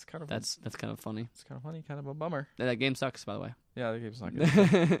kind of That's kind of funny. it's kind of funny, kind of a bummer. That game sucks, by the way. Yeah, the game's not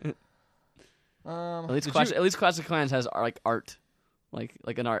good. At least did Clash, you- at least Clash of Clans has like art, like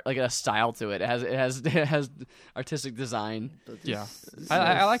an art, like a style to it. It has artistic design. Yeah,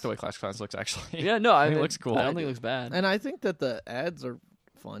 I like the way Clash of Clans looks actually. Yeah, no, I think it looks cool. I don't think it looks bad. And I think that the ads are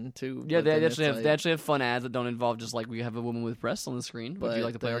fun too. Yeah, but they then actually it's have like- fun ads that don't involve just like we have a woman with breasts on the screen. Would you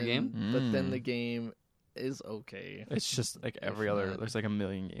like to play our game? But then the game is okay. It's just like every If other. not- There's like a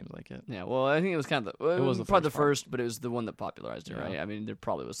million games like it. Yeah, well, I think it was kind of It was the probably first the first, but it was the one that popularized it, Yeah. right? I mean, there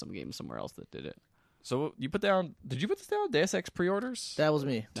probably was some game somewhere else that did it. So you put down? Did you put this down? Deus Ex pre-orders. That was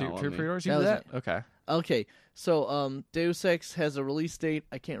me. No, Two me. pre-orders. That You did was that? Okay. Okay, so Deus Ex has a release date.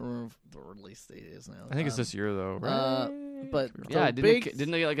 I can't remember what the release date is now. I think it's this year though, right? but Pre-order. Yeah, The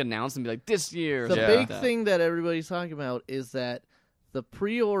didn't they like announce and be like this year? or The something Yeah. big like that? thing that everybody's talking about is that the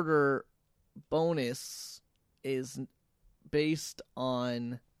pre-order bonus is based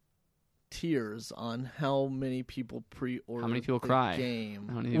on tiers on how many people pre-order How many people the cry? game.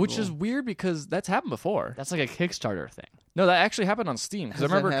 How many Which people- is weird because that's happened before. that's like a Kickstarter thing. No, that actually happened on Steam. Because I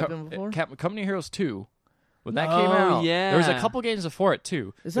Has that remember happened before? Company Heroes 2 when that Oh, came out. yeah. there was a couple games before it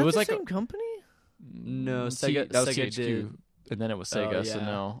too. Is that it was the like same company? No, Sega. Sega- That was Sega THQ, did. and then it was Sega. Oh, So yeah.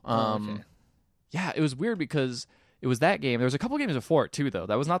 no. Okay. Yeah, it was weird because it was that game. There was a couple games before it too, though.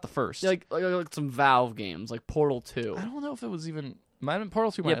 That was not the first. Yeah, like some Valve games, like Portal 2. I don't know if it was even. Might have been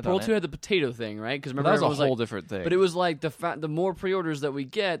Portal 2. Might Yeah, have Portal done 2 it. had the potato thing, right? Because But remember that was a everyone whole like, different thing. but it was like the more pre-orders that we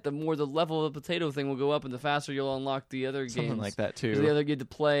get, the more the level of the potato thing will go up, and the faster you'll unlock the other something games. like that 'Cause too. the other get to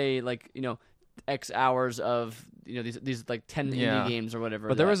play like X hours of these like 10 Yeah. indie games or whatever.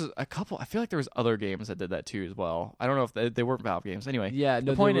 But there that- was a couple. I feel like there was other games that did that too as well. I don't know if they weren't Valve games. Anyway, yeah.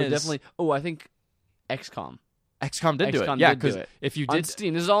 No, the point there were is definitely. Oh, I think XCOM XCOM did do it. XCOM Yeah, did do because it. if you on did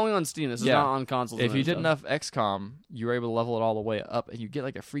Steam. This is only on Steam. This is Yeah. not on consoles. if and you did stuff. enough XCOM, you were able to level it all the way up, and you get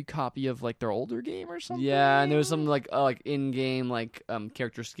like a free copy of like their older game or something. Yeah, and there was some like in-game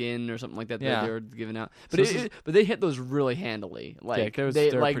character skin or something like that that Yeah. they were giving out. So But this is- but they hit those really handily. Like they're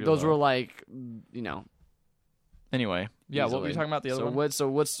they like pretty those low. were like Anyway, yeah. What were you easily. talking about? The other so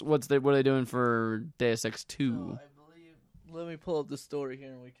one? what are they doing for Deus Ex 2? I believe. Let me pull up the story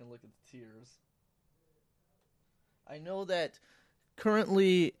here, and we can look at the tiers. I know that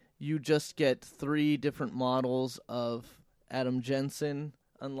currently you just get 3 different models of Adam Jensen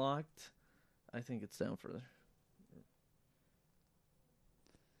unlocked. I think it's down further.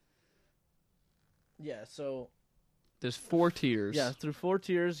 Yeah, so There's 4 tiers. yeah, through 4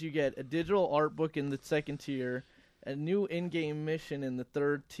 tiers, you get a digital art book in the 2nd tier, a new in-game mission in the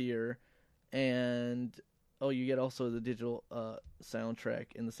 3rd tier, and you get also the digital soundtrack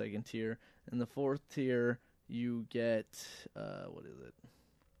in the 2nd tier. In the 4th tier, you get what is it?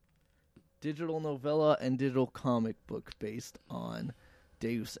 Digital novella and digital comic book based on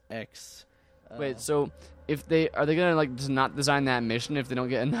Deus Ex. Wait, so if are they gonna like just not design that mission if they don't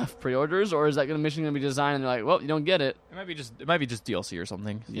get enough pre-orders, or is that mission gonna be designed and they're like, well, you don't get it? It might be just DLC or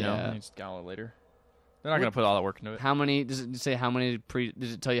something. You know, and you just download it later. They're not gonna put all that work into it. How many? Does it say how many?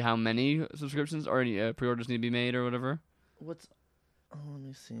 Does it tell you how many subscriptions or any pre-orders need to be made or whatever? Let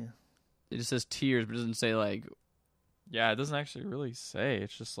me see. It just says tiers, but it doesn't say like. Yeah, it doesn't actually really say.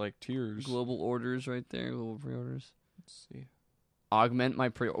 It's just like tiers. Global orders right there. Global pre-orders. Let's see. Augment my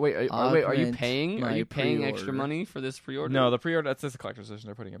pre. Wait, are you paying? Are you paying pre-order. extra money for this pre-order? No, the pre-order. That's just the collector's edition.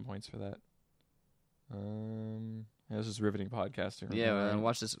 They're putting in points for that. Yeah, this is riveting podcasting. Yeah, man,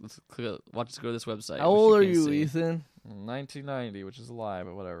 watch this. Watch us go to this website. How old are can't you, see. Ethan? 1990, which is a lie,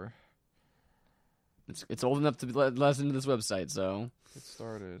 but whatever. It's old enough to be let into this website, so. Get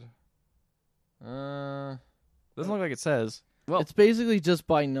started. Doesn't look like it says. Well, It's basically just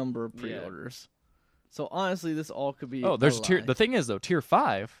by number of pre-orders. So honestly, this all could be. There's a tier. lie. The thing is, though, tier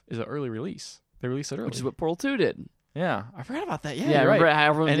 5 is an early release. They released it early, which is what Portal 2 did. Yeah, I forgot about that. Yeah, Yeah, you're remember right. how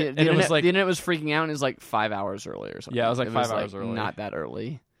everyone, And the, it internet, was like the internet was freaking out and it was like 5 hours early or something. Yeah, it was like 5 hours early. Not that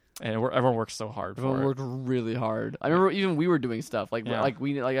early. And everyone worked so hard for Everyone it. worked really hard. I remember even we were doing stuff I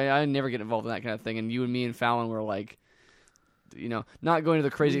never get involved in that kind of thing. And you and me and Fallon were like, not going to the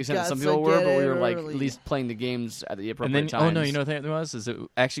crazy extent that some people were, but we were like at least playing the games at the appropriate times. Oh no, you know what the thing was? Is it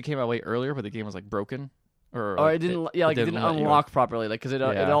actually came out way earlier, but the game was like broken. It didn't. It didn't unlock properly, like because it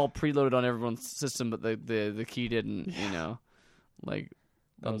all preloaded on everyone's system, but the key didn't. That was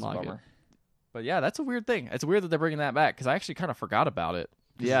a unlock it. bummer. But yeah, that's a weird thing. It's weird that they're bringing that back because I actually kind of forgot about it.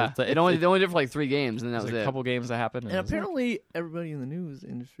 Yeah, they only did for like 3 games, and then that was like it. A couple games that happened, And apparently, everybody in the news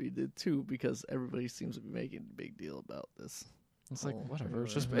industry did too, because everybody seems to be making a big deal about this. It's like whatever.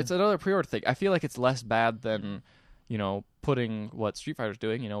 It's another pre-order thing. I feel like it's less bad than putting what Street Fighter's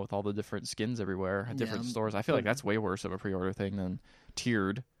doing. With all the different skins everywhere at different stores. I feel like that's way worse of a pre-order thing than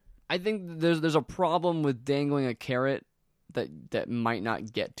tiered. I think there's a problem with dangling a carrot that might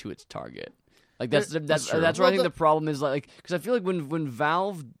not get to its target. Like that's where I think the problem is, like, because I feel like when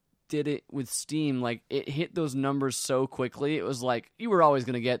Valve did it with Steam, like it hit those numbers so quickly. It was like you were always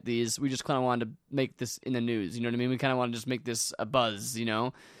going to get these. We just kind of wanted to make this in the news. You know what I mean? We kind of want to just make this a buzz.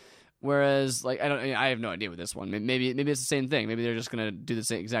 Whereas like I have no idea with this one. Maybe it's the same thing. Maybe they're just going to do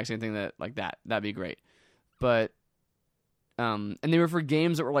the exact same thing that'd be great. But and they were for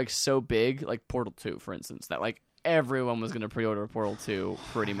games that were like so big, like Portal 2, for instance, that like everyone was going to pre-order Portal 2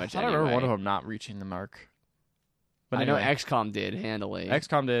 pretty much anyway. I remember one of them not reaching the mark. But I know XCOM did handily.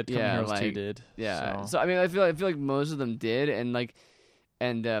 XCOM did. Heroes 2 did. Yeah. So I mean, I feel like most of them did,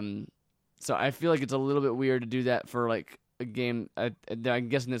 so I feel like it's a little bit weird to do that for like a game. I'm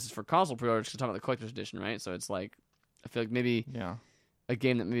guessing this is for console pre-orders because we're talking about the collector's edition, right? So it's like I feel like maybe a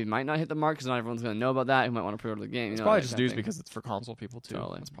game that maybe might not hit the mark because not everyone's going to know about that. Who might want to pre-order the game? It's probably just news because it's for console people too.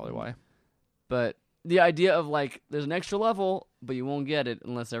 Totally. That's probably why. But the idea of like there's an extra level, but you won't get it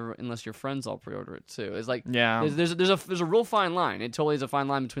unless your friends all pre-order it too. It's like there's a real fine line. It totally is a fine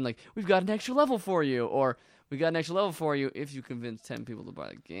line between like we've got an extra level for you, or we got an extra level for you if you convince 10 people to buy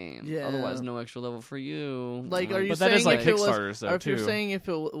the game. Yeah. Otherwise, no extra level for you. Like, are you but saying that is like if it was, Kickstarters though or if too? you're saying if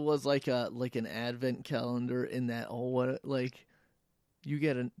it was like an advent calendar in that you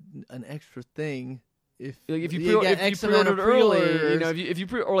get an extra thing. If you get X amount of early, pre-orders, if you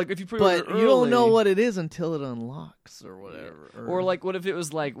pre-order but early, you don't know what it is until it unlocks or whatever. Or like, what if it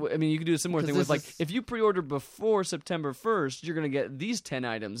was like? I mean, you could do a similar thing with like, if you pre-order before September 1st, you're gonna get these 10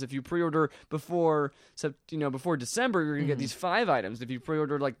 items. If you pre-order before December, you're gonna get these 5 items. If you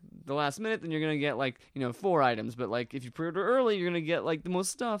pre-order like the last minute, then you're gonna get like 4 items. But like, if you pre-order early, you're gonna get like the most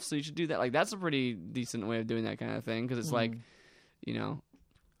stuff. So you should do that. Like, that's a pretty decent way of doing that kind of thing because it's like,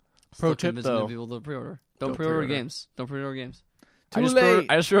 Pro tip though: people to pre-order. Don't pre-order games. Don't pre-order games. Too late.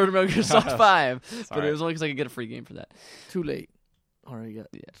 I just pre-ordered Metal Gear Solid 5, but it was only because I could get a free game for that. Too late. Already got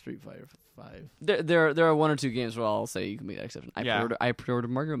Street Fighter 5. There are 1 or 2 games where I'll say you can make that exception. I pre-ordered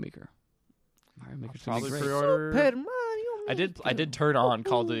Mario Maker. Mario Maker's gonna be great. Pre-order. Super Mario Maker. I did turn on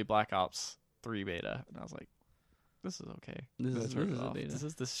Call of Duty Black Ops 3 beta, and I was like, this is okay. This Let's is turn it a off.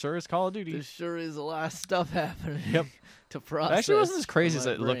 beta. This sure is Call of Duty. There sure is a lot of stuff happening. Yep. To It process. actually wasn't as crazy for as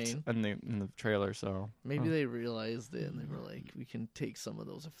my it looked brain. in the trailer. So Maybe they realized it and they were like, we can take some of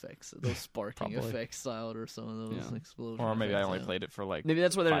those effects, those sparking Probably. effects out, or some of those Yeah. explosions. or maybe I only played it for like Maybe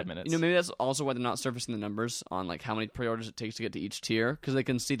that's why they're 5 minutes. maybe that's also why they're not surfacing the numbers on like how many pre-orders it takes to get to each tier, because they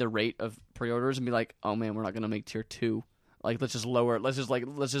can see the rate of pre-orders and be like, oh man, we're not gonna make tier 2. Like let's just lower it. Let's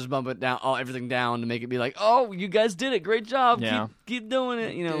just bump it down, everything down to make it be like, oh, you guys did it, great job, Yeah. keep doing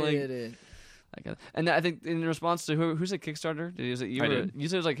it. You know, Did like. it. And I think in response to who said Kickstarter? You said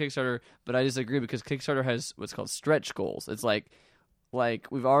it was like Kickstarter, but I disagree because Kickstarter has what's called stretch goals. It's like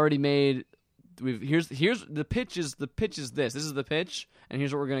we've already made here's the pitch is this. This is the pitch, and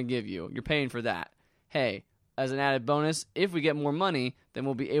here's what we're gonna give you. You're paying for that. Hey, as an added bonus, if we get more money, then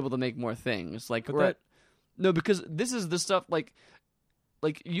we'll be able to make more things. Like no, because this is the stuff like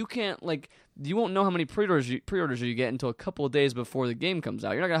you can't you won't know how many pre-orders you get until a couple of days before the game comes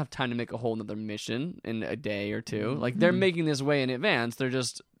out. You're not gonna have time to make a whole another mission in a day or two. Like they're making this way in advance. They're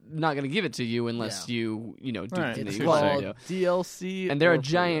just not gonna give it to you unless you do Right. the It's thing you want called to do. DLC. And they're or a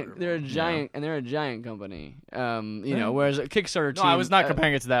giant. pre-order. They're a giant company. Whereas a Kickstarter No, team. I was not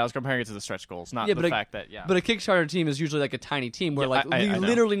comparing it to that. I was comparing it to the stretch goals, not Yeah, the but fact that But a Kickstarter team is usually like a tiny team where Yeah, I we know.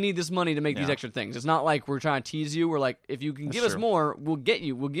 literally need this money to make these Yeah. extra things. It's not like we're trying to tease you. We're like, if you can That's give us true. more, we'll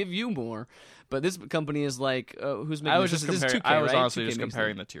give you more. But this company is like, who's making? I was this? just This is comparing. 2K, I was right? honestly 2K just makes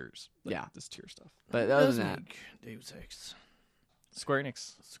comparing them. the tiers. Yeah. This tier stuff. But Who other does than that, make Deus Ex? Square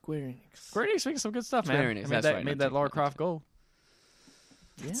Enix. Square Enix. Square Enix making some good stuff, Square man. Enix, They that's right, Made not that Lara 2K. Croft go.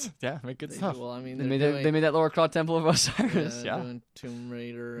 Yeah. Yeah, make good They stuff. do- Well, I mean, they made that Lara Croft Temple of Osiris. Yeah. doing Tomb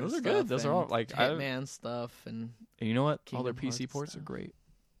Raider. Those and are good. stuff Those are all, and like, Hitman stuff, and And you know what? All their Kingdom PC Hearts ports are stuff. great.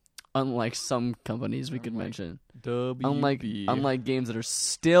 Unlike some companies we could Unlike mention. WB. Unlike games that are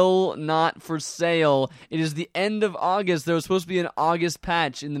still not for sale. It is the end of August. There was supposed to be an August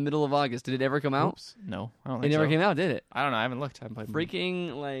patch in the middle of August. Did it ever come out? Oops. No, I don't It think never so. came out, did it? I don't know. I haven't looked. I haven't played.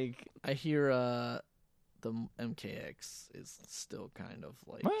 Freaking like I hear the MKX is still kind of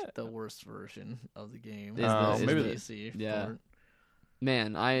like What? the worst version of the game. Is the- is maybe the- PC yeah. port.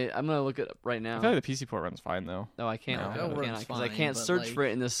 man, I'm gonna look it up right I now. feel like the PC port runs fine though. No, I can't. No, I it can't works because I fine, can't but, search like- for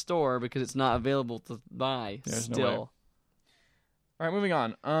it in the store because it's not available to buy. There's no Still, All right, moving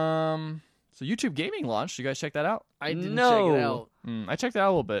on. So YouTube Gaming launched. You guys check that out? I didn't No. check it out I checked it out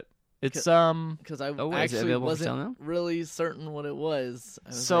a little bit. It's because I Oh, wait, is it actually available for sale wasn't now? really certain what it was. I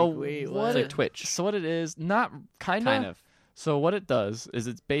was So like, wait, what what? it's like Twitch, So what it is, not kind kind of. So what it does is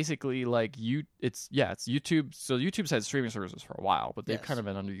it's basically like it's YouTube. So YouTube's had streaming services for a while, but they've Yes. kind of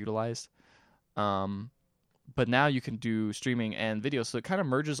been underutilized. But now you can do streaming and video, so it kind of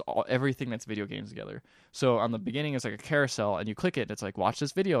merges everything that's video games together. So on the beginning, it's like a carousel, and you click it, and it's like watch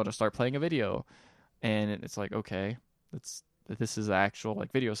this video, and it'll start playing a video, and it's like okay, this is the actual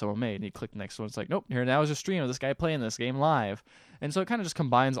like video someone made. And you click the next one, it's like nope, here now is a stream of this guy playing this game live, and so it kind of just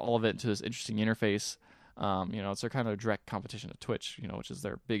combines all of it into this interesting interface. It's their kind of direct competition to Twitch, which is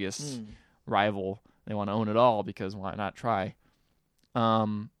their biggest rival. They want to own it all because why not try?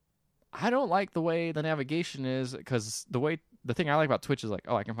 I don't like the way the navigation is because the thing I like about Twitch is like,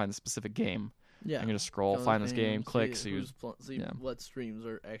 oh, I can find the specific game. Yeah, I'm gonna scroll, Go find this thing, game, click, see see who's see yeah. what streams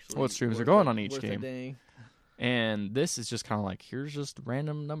are actually What streams are worth going a- on each worth a game. day. And this is just kind of like here's just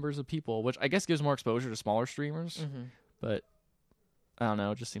random numbers of people, which I guess gives more exposure to smaller streamers. Mm-hmm. But I don't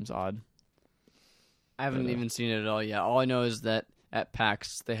know, it just seems odd. I haven't even seen it at all yet. All I know is that at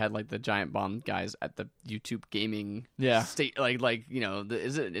PAX they had like the giant bomb guys at the YouTube gaming state,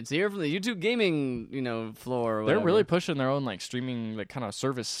 it's here from the YouTube gaming floor. Or They're whatever. really pushing their own like streaming like kind of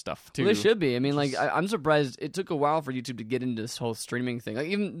service stuff too. Well, they should be. I mean, like, Just- I'm surprised it took a while for YouTube to get into this whole streaming thing. Like,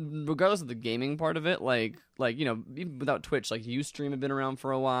 even regardless of the gaming part of it, even without Twitch, like Ustream had been around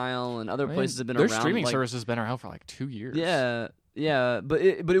for a while, and other Man, places have been their around. streaming like, service has been around for like 2 years. Yeah, but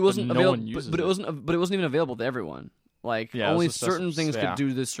it wasn't no available. one uses But it it. wasn't even available to everyone. Like, Yeah, it was only just certain things yeah. could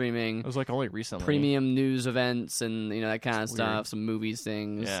do the streaming. It was like only recently. Premium news events and that kind of It's stuff, weird. some movies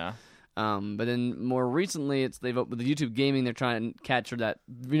things. Yeah. But then more recently, with the YouTube gaming, they're trying to capture that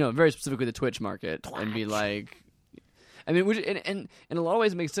very specifically the Twitch market and be like, I mean, which and in a lot of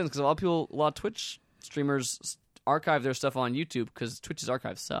ways it makes sense because a lot of Twitch streamers archive their stuff on YouTube because Twitch's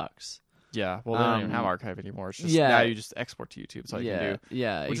archive sucks. Yeah, well, they don't even have archive anymore. It's just yeah. now you just export to YouTube, so you yeah, can do.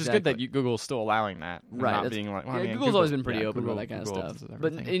 yeah, Which exactly. is good that Google's still allowing that, and Right, Not that's- being like, well, yeah, I mean, Google's Google- always been pretty yeah, open Google- about that kind Google of stuff. opens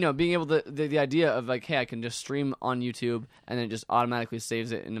But everything. being able to the idea of like, hey, I can just stream on YouTube and then it just automatically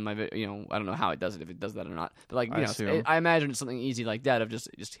saves it into my I don't know how it does it, if it does that or not. But like I assume. I imagine it's something easy like that of just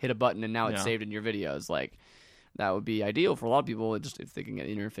hit a button and now it's Yeah. saved in your videos. Like that would be ideal for a lot of people if they can get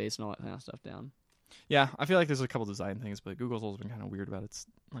the interface and all that kind of stuff down. Yeah, I feel like there's a couple design things, but Google's always been kind of weird about its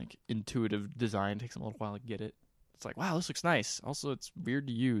like intuitive design. It takes them a little while to get it. It's like, wow, this looks nice. Also, it's weird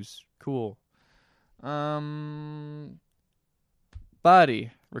to use. Cool.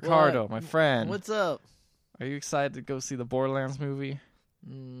 Buddy, Ricardo, my friend. What's up? Are you excited to go see the Borderlands movie?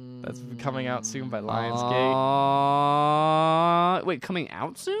 That's coming out soon by Lionsgate. Wait, coming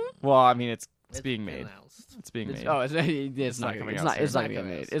out soon? Well, I mean, it's being made. Announced. It's being made. Oh, it's not not coming It's out not. soon. It's not gonna get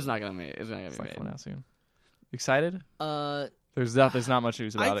made. It's not gonna make. It's not It's gonna not get coming made. out soon. You excited? There's not much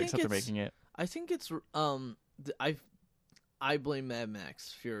news about it think except they're it's- making it. I think it's I blame Mad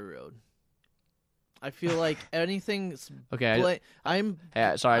Max Fury Road. I feel like anything's Okay. I'm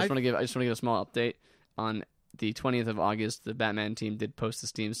Yeah. Sorry. I I- just want to give a small update on the 20th of August. The Batman team did post to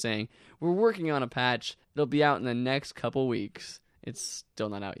Steam saying we're working on a patch. It'll be out in the next couple weeks. It's still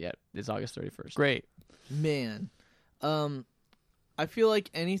not out yet. It's August 31st. Great. man. I feel like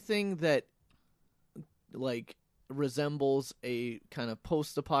anything that like resembles a kind of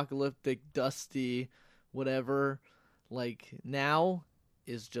post-apocalyptic, dusty, whatever, like now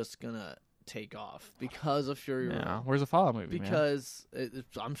is just gonna take off because of Fury Road. Yeah. Where's the Fallout movie? Man? Because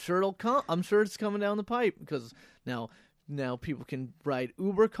I'm sure it'll come. I'm sure it's coming down the pipe because now people can ride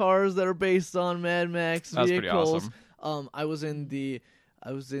Uber cars that are based on Mad Max That's pretty vehicles. awesome. I was in the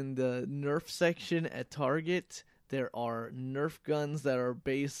Nerf section at Target. There are Nerf guns that are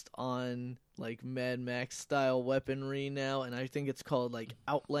based on like Mad Max style weaponry now, and I think it's called like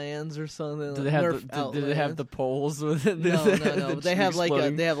Outlands or something. Do like they have Nerf do they have the poles with it? no. The They have like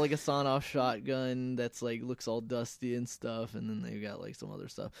exploding? they have like a sawn-off shotgun that's like looks all dusty and stuff, and then they got like some other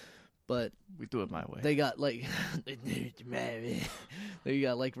stuff. But We do it my way. they got like they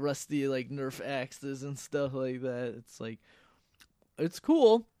got like rusty like Nerf axes and stuff like that. It's like it's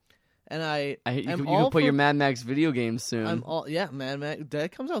cool, and you I'm can all put your for- Mad Max video game soon. I'm all Mad Max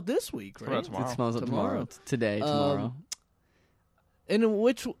that comes out this week, Coming right? out tomorrow. It smells up tomorrow. Today, tomorrow.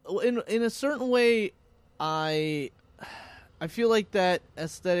 In a certain way, I feel like that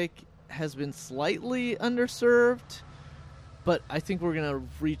aesthetic has been slightly underserved, but I think we're gonna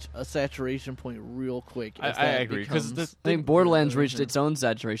reach a saturation point real quick. If I that agree, 'cause becomes- I think Borderlands reached Yeah. its own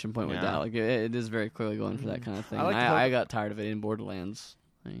saturation point with Yeah. that. Like it is very clearly going for that kind of thing. I like the I whole- got tired of it in Borderlands.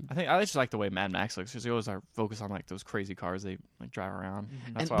 I just like the way Mad Max looks because they always are focused on like those crazy cars they like drive around.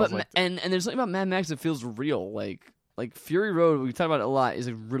 That's why I was like, and there's something about Mad Max that feels real. Like Fury Road, we talk about it a lot, is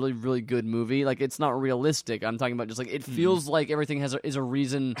a really, really good movie. Like it's not realistic. I'm talking about just like it feels like everything is a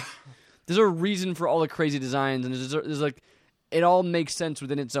reason. There's a reason for all the crazy designs, and there's like it all makes sense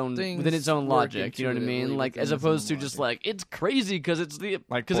within its own Things logic. work You know what I mean? intuitively Like within as its opposed to own just logic. like it's crazy because it's the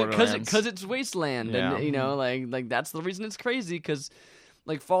Like because Borderlands. it's wasteland, Yeah. and you know like that's the reason it's crazy because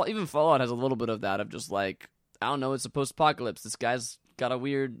like even Fallout has a little bit of that of just like I don't know, it's a post-apocalypse. This guy's got a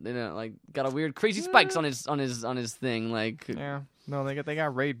weird crazy spikes on his thing like yeah, no, they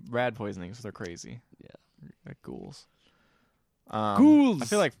got rad poisoning, so they're crazy. Yeah. Like ghouls. Ghouls! I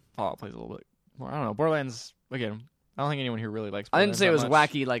feel like Fallout plays a little bit more. I don't know. Borderlands again. I don't think anyone here really likes. I didn't Borderlands say it that was much.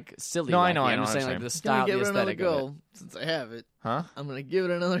 wacky, like silly. No, wacky. I know, I I'm know just what saying I'm like the I'm gonna style, give the it another aesthetic of it. go since I have it. Huh? I'm gonna give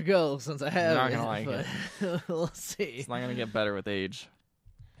it another go since I have Not it. gonna like but we'll see. It's not gonna get better with age.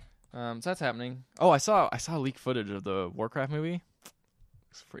 So that's happening. Oh, I saw leaked footage of the Warcraft movie.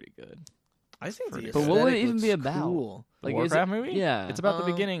 Looks pretty good. I think the But what would it aesthetic even looks be about? cool. The Like, is Warcraft it- movie? Yeah. It's about the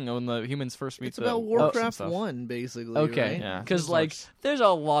Um, beginning when the humans first meet It's the about orcs and Warcraft stuff. 1, basically. Okay, right? Yeah. because This like looks- there's a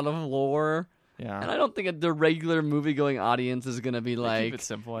lot of lore, Yeah. and I don't think the regular movie-going audience is gonna be They like keep it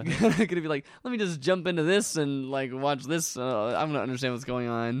simple, I think. gonna be like, let me just jump into this and like watch this. I'm gonna understand what's going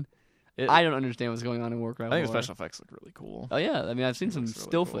on. I don't understand what's going on in Warcraft. I think the lore. special effects look really cool. Oh yeah, I mean I've seen some looks really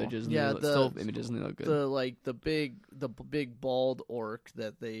still cool. footages, and Yeah, still images, and they look good. The big bald orc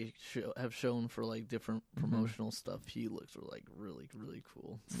that they have shown for like different promotional stuff. He looks like really really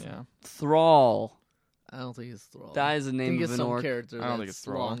cool. Yeah. Thrall. I don't think it's Thrall. That is the I name think of it's an some orc. character I don't think that's it's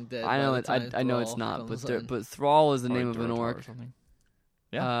Thrall. long dead. I know by it. the time I know it's Thrall not, comes but on. but Thrall is the Probably name of an Durotar orc. or something.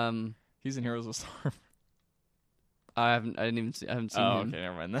 Yeah. He's in Heroes of the Storm. I haven't seen him. Okay,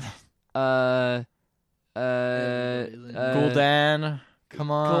 never mind then. Gul'dan.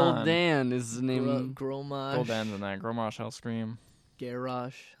 Come on. Gul'dan is the name. Gromash. Gul'dan's in that. Gromosh Hellscream.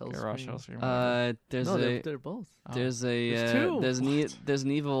 Garrosh. Garrosh Hellscream. Hellscream. There's No, a they're both. there's a There's two. there's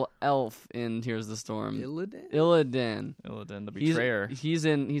an evil elf in Here's the Storm. Illidan? Illidan. Illidan, the He's Betrayer.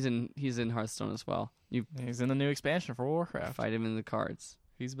 in Hearthstone as well. You He's in the new expansion for Warcraft. fight him in the cards.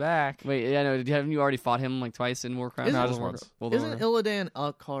 He's back. Wait, yeah, no. Haven't you already fought him like twice in Warcraft? No, just once. Isn't Illidan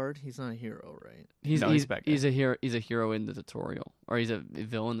a card? He's not a hero, right? He's a bad guy. He's a hero. He's a hero in the tutorial, or he's a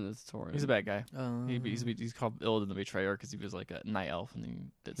villain in the tutorial. He's a bad guy. He's He's called Illidan the Betrayer because he was like a night elf and he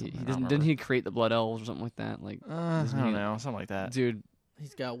did something. Didn't he create the Blood Elves or something like that? Like I don't know, something like that. Dude,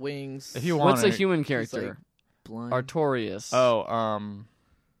 He's got wings. If you want, what's a human character? like blind. Artorias. Oh,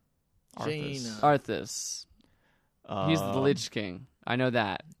 Jaina. Arthas. He's the Lich King. I know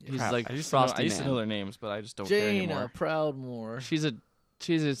that. He's like I used Frosty to know Man. their names, but I just don't care Jaina anymore. Proudmoore. She's a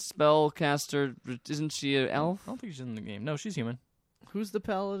spellcaster. Isn't she an elf? I don't think she's in the game. No, she's human. Who's the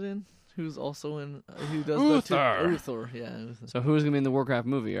paladin? Who's also in? Who does Uther. Uther? Yeah. Uther. So who's gonna be in the Warcraft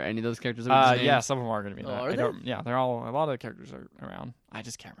movie? Or any of those characters? That we just named? Yeah, some of them are going to be in that. Are I they? don't- Yeah, they're all. A lot of the characters are around. I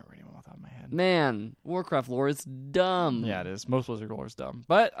just can't remember anyone off the top of my head. Man, Warcraft lore is dumb. Yeah, it is. Most Blizzard lore is dumb,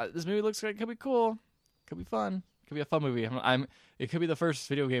 but this movie looks like it could be cool. Could be fun. Could be a fun movie. It could be the first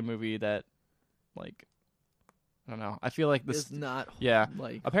video game movie that, like, I don't know. I feel like this. It's not. Yeah.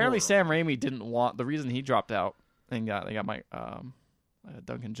 Like Apparently, horror. Sam Raimi didn't want the reason he dropped out and they got Mike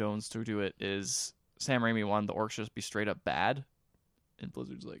Duncan Jones to do it is Sam Raimi wanted the orcs just be straight up bad, and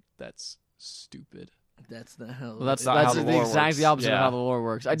Blizzard's like that's stupid. That's not how. Well, that's not how the the lore exact works. opposite of Yeah. how the lore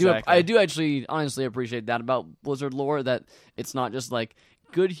works. Exactly. I do actually honestly appreciate that about Blizzard lore, that it's not just like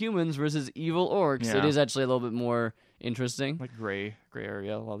good humans versus evil orcs. Yeah. It is actually a little bit more interesting. Like gray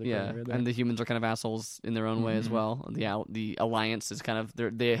area. A lot of the gray Yeah, area there. and the humans are kind of assholes in their own way as Mhm. well. The Alliance is kind of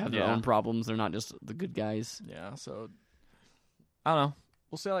they have their Yeah. own problems. They're not just the good guys. Yeah, so I don't know.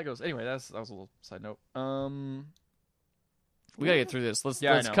 We'll see how that goes. Anyway, that was a little side note. We gotta get through this. Let's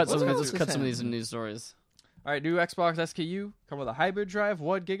Yeah, I let's know. cut What some else let's is cut some of these happening? news stories. All right, new Xbox SKU come with a hybrid drive,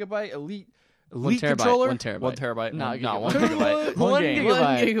 1 gigabyte elite 1 terabyte. controller, 1 terabyte. 1 terabyte, No, no, gigabyte. 1 gigabyte, One one game.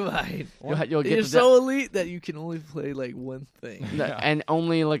 gigabyte. 1 gigabyte. You'll get You're the so elite that you can only play like one thing. Yeah. and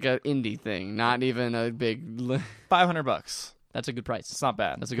only like a indie thing, not even a big. $500. That's a good price. It's not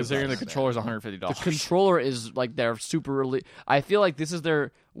bad. That's a good considering price. the controller's $150. The controller is like their super elite. I feel like this is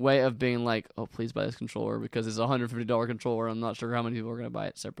their way of being like, oh, please buy this controller because it's a $150 controller. I'm not sure how many people are going to buy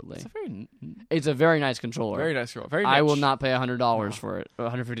it separately. It's a It's a very nice controller. very nice controller. Very I will niche. not pay $100 for it.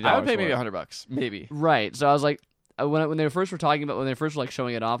 $150. I would pay for maybe it. $100. Maybe. Right. So I was like, when they first were talking about, when they first were like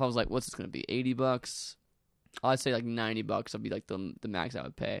showing it off, I was like, what's this going to be? $80? I'd say like $90 would be like the max I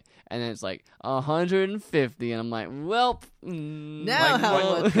would pay, and then it's like $150, and I'm like, well, Now like,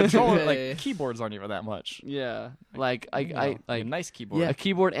 how like, much controller, to pay? like keyboards aren't even that much. yeah, like I You know, like a nice keyboard. Yeah. a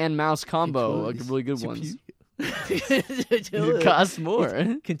keyboard and mouse combo, like really good ones. It costs more.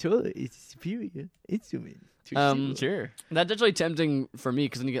 Controller is superior instrument. Sure. That's actually tempting for me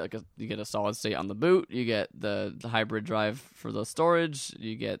because then you get a solid state on the boot, you get the hybrid drive for the storage,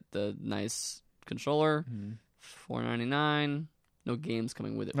 you get the nice controller, $499. No games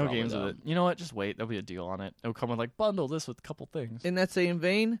coming with it. No probably, games though. with it. You know what? Just wait. There'll be a deal on it. It'll come with like bundle this with a couple things. In that same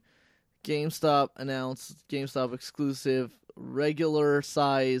vein, GameStop announced GameStop exclusive regular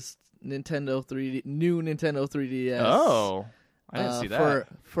sized new Nintendo 3DS. Oh, I didn't see that.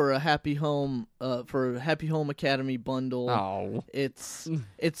 For a Happy Home Happy Home Academy bundle. Oh. It's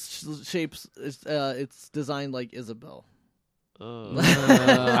designed like Isabelle.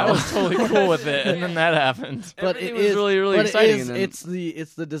 I was totally cool with it, and then that happened. But Everything it was is really but exciting. It is, and then,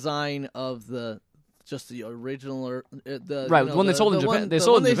 it's the design of the original the Right, you know, the one they sold in Japan. They the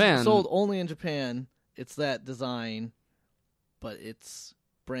sold one in Japan. sold only in Japan. It's that design, but it's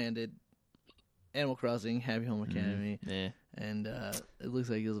branded Animal Crossing Happy Home Academy, Yeah. and it looks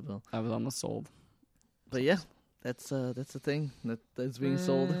like Isabelle. I was almost sold. But yeah, that's the thing that's being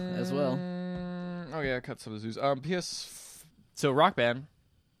sold as well. Oh yeah, I cut some of the zoos. So Rock Band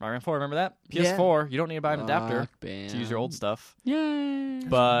 4. Remember that? PS4. You don't need to buy an adapter Rock Band. to use your old stuff, Yay!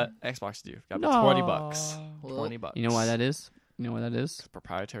 but Xbox do. Got me $20. Well, $20. You know why that is? You know why that is?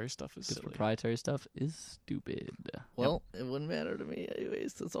 Proprietary stuff is Because silly. proprietary stuff is stupid. Well, it wouldn't matter to me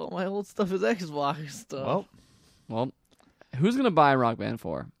anyways, since all my old stuff is Xbox stuff. Well, who's gonna buy Rock Band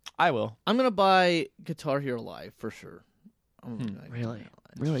 4? I will. I'm gonna buy Guitar Hero Live for sure. I'm gonna buy Really? Guitar Hero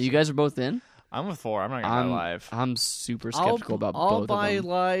Live. Really? You guys are both in? I'm with 4. I'm not gonna buy live. I'm super skeptical about I'll both buy of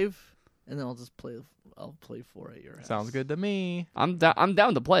them. Live, and then I'll just play. I'll play 4 at your house. Sounds good to me. I'm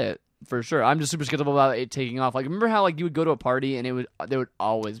down to play it for sure. I'm just super skeptical about it taking off. Like, remember how like you would go to a party and there would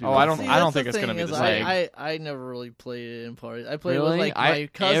always be. Oh, I Rock don't- Band? I don't that's think the it's gonna thing be is the same. I never really played it in parties. I played Really? with like my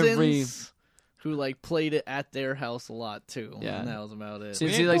cousins every- who like played it at their house a lot too. Yeah. And that was about it. See,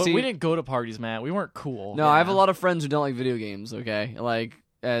 We see- didn't go to parties, man. We weren't cool. No, I have a lot of friends who don't like video games. Okay, like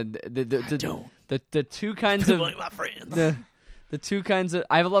the two kinds of like my friends. The two kinds of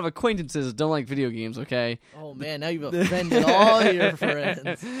I have a lot of acquaintances that don't like video games. Okay. Oh man, now you've offended all your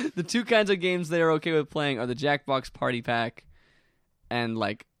friends. The two kinds of games they are okay with playing are the Jackbox Party Pack and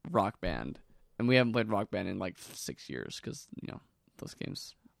like Rock Band. And we haven't played Rock Band in like 6 years because those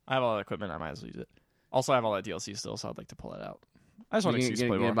games. I have all that equipment. I might as well use it. Also, I have all that DLC still, so I'd like to pull it out. I just want to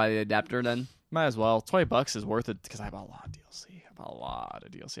play more. Buy the adapter then. Might as well. $20 is worth it because I have a lot of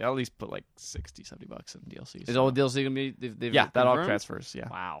DLC. I'll at least put like $60, $70 in DLC. Is all the DLC gonna be? Yeah, that all transfers. Yeah.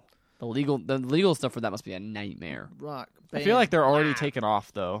 Wow. The legal stuff for that must be a nightmare. Rock Band. I feel like they're already taken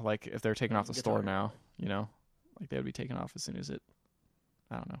off though. Like if they're taken off the store now, like they would be taken off as soon as it.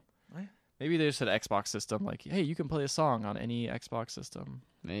 I don't know. What? Maybe they just had an Xbox system. Like, hey, you can play a song on any Xbox system.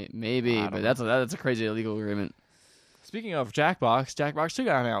 Maybe, but that's a crazy illegal agreement. Speaking of Jackbox 2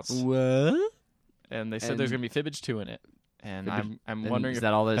 got announced. What? And they said there's going to be Fibbage 2 in it. And I'm wondering if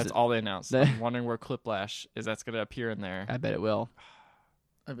that's all they announced. I'm wondering where Cliplash is. That's going to appear in there. I bet it will.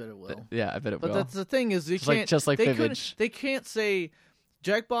 I bet it will. Yeah, I bet it will. But that's the thing is, just like Fibbage. They can't say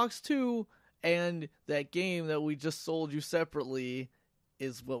Jackbox 2 and that game that we just sold you separately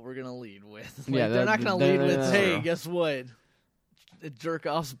is what we're going to lead with. Like, they're not going to lead with, hey, guess what? Jerk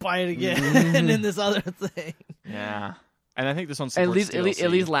offs, buy it again, and then this other thing. Yeah, and I think this one's at least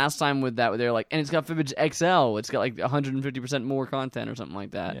last time with that, they're like, and it's got Fibbage XL. It's got like 150% more content or something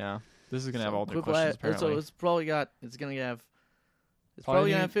like that. Yeah, this is gonna have all the questions. Apparently, so it's probably gonna have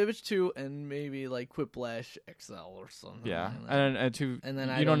Fibbage 2 and maybe like Quiplash XL or something. Yeah, like and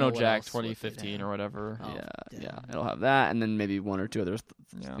then you don't know Jack 2015 or whatever. Oh, yeah, it'll have that, and then maybe one or two other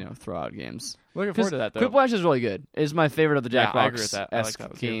throw out games. Looking forward to that though. Quiplash is really good. It's my favorite of the Jackbox I agree with that. I like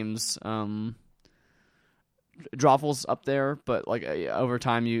that games. Drawful's up there, but like over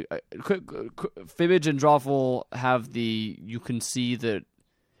time, Fibbage and Drawful have you can see that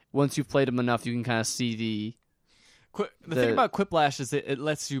once you've played them enough, you can kind of see the thing about Quiplash is it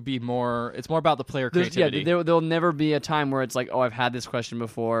lets you be more. It's more about the player creativity. Yeah, there'll never be a time where it's like, oh, I've had this question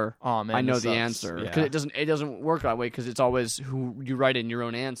before. Oh man, I know the answer. Because it doesn't work that way because it's always who you write in your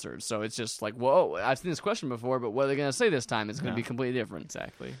own answers. So it's just like, whoa, I've seen this question before, but what are they going to say this time? It's going to be completely different.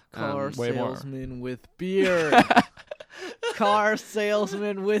 Exactly. Car salesman with beard. Car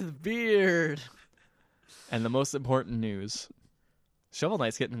salesman with beard. And the most important news. Shovel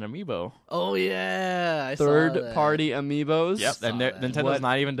Knight's getting an amiibo. Oh yeah, third-party amiibos. Yep, and Nintendo's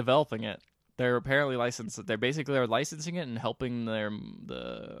not even developing it. They're apparently licensed. They basically are licensing it and helping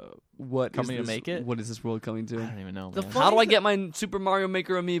the company to make it. What is this world coming to? I don't even know. How do I get my Super Mario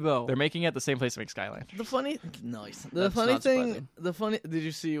Maker amiibo? They're making it at the same place to make Skyland. The funny thing. Did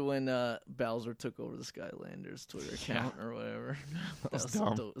you see when Bowser took over the Skylanders Twitter account or whatever? That was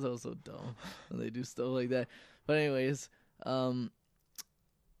dumb. That was so dumb when they do stuff like that. But anyways,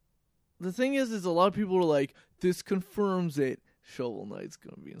 the thing is a lot of people are like, this confirms it. Shovel Knight's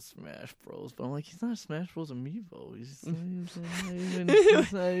gonna be in Smash Bros. But I'm like, he's not a Smash Bros. Amiibo. He's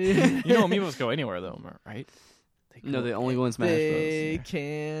not even. You know, amiibos go anywhere though, right? They only go in Smash Bros. They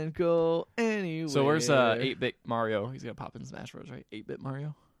can go anywhere. So where's 8-bit Mario? He's gonna pop in Smash Bros. Right? 8-bit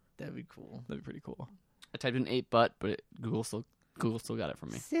Mario. That'd be cool. That'd be pretty cool. I typed in 8-butt, but Google still got it for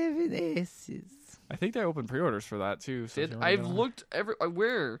me. 7 S's. I think they opened pre-orders for that too. So I've looked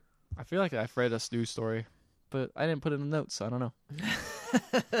everywhere. I feel like I've read a news story, but I didn't put it in the notes, so I don't know.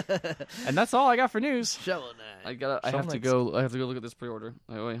 And that's all I got for news. Shovel Knight. I have to go look at this pre-order.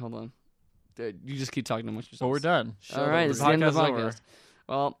 Wait, hold on. You just keep talking amongst yourselves. Well, we're done. All right, it's the end of the podcast.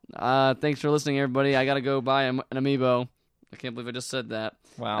 Well, thanks for listening, everybody. I got to go buy an amiibo. I can't believe I just said that.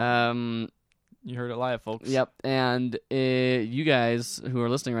 Wow. You heard it live, folks. Yep. And you guys who are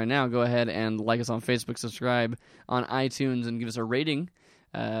listening right now, go ahead and like us on Facebook, subscribe on iTunes, and give us a rating.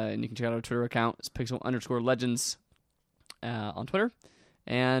 And you can check out our Twitter account. It's pixel_legends on Twitter.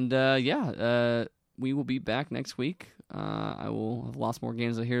 And we will be back next week. I will have lots more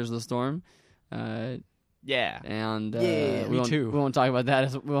games of Heroes of the Storm. Yeah. And me too. We won't talk about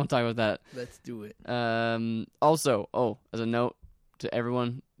that. We won't talk about that. Let's do it. Also, as a note to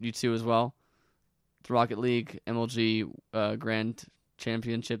everyone, you too as well, the Rocket League MLG Grand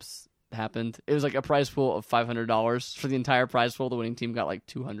Championships happened. It was like a prize pool of $500 for the entire prize pool. The winning team got like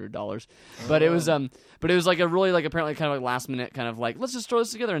 $200, but it was like a really like apparently kind of like last minute kind of like, let's just throw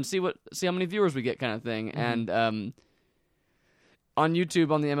this together and see how many viewers we get kind of thing. Mm-hmm. And on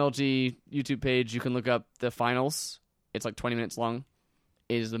YouTube, on the MLG YouTube page, you can look up the finals. It's like 20 minutes long.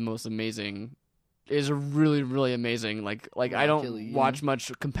 It is the most amazing. It is really, really amazing. Like I don't watch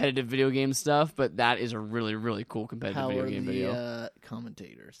much competitive video game stuff, but that is a really, really cool competitive video game video.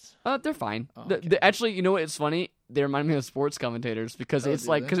 Commentators? They're fine. Oh, okay. Actually, you know what? It's funny. they remind me of sports commentators because Oh, it's do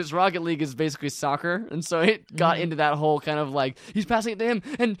like they? because it's Rocket League is basically soccer, and so it got into that whole kind of like he's passing it to him,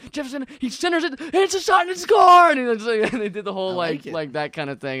 and Jefferson he centers it, and it's a shot and it's a score, and it's like, they did the whole I like like it. that kind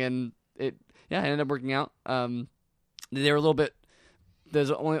of thing, and it ended up working out. They were a little bit. There's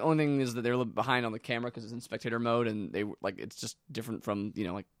the only thing is that they're a little behind on the camera because it's in spectator mode, and they like it's just different from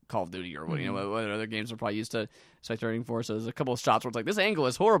like Call of Duty or what what other games are probably used to spectating for. So there's a couple of shots where it's like this angle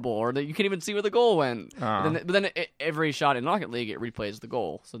is horrible, or that you can't even see where the goal went. But then every shot in Rocket League it replays the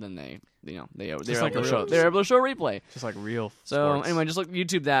goal. So then they're able to show a replay. Just like real. So sports. anyway, just look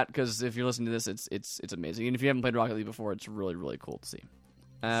YouTube that because if you're listening to this, it's amazing. And if you haven't played Rocket League before, it's really really cool to see.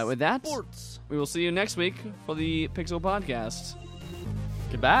 With that, Sports. we will see you next week for the Pixel Podcast.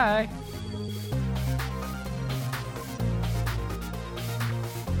 Goodbye.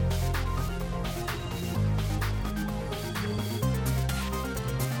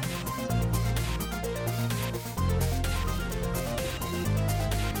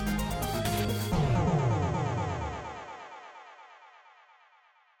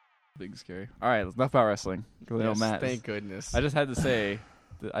 Big scary. All right, enough about wrestling. I know Matt. Thank goodness. I just had to say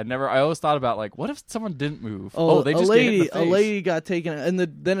that I always thought about like, what if someone didn't move? Oh, they just a get hit in lady, the a face. lady got taken out, and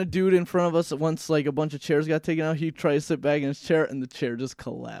then a dude in front of us. Once like a bunch of chairs got taken out, he tried to sit back in his chair, and the chair just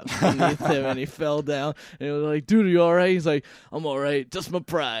collapsed beneath him, and he fell down. And it was like, "Dude, are you all right?" He's like, "I'm all right, just my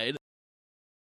pride."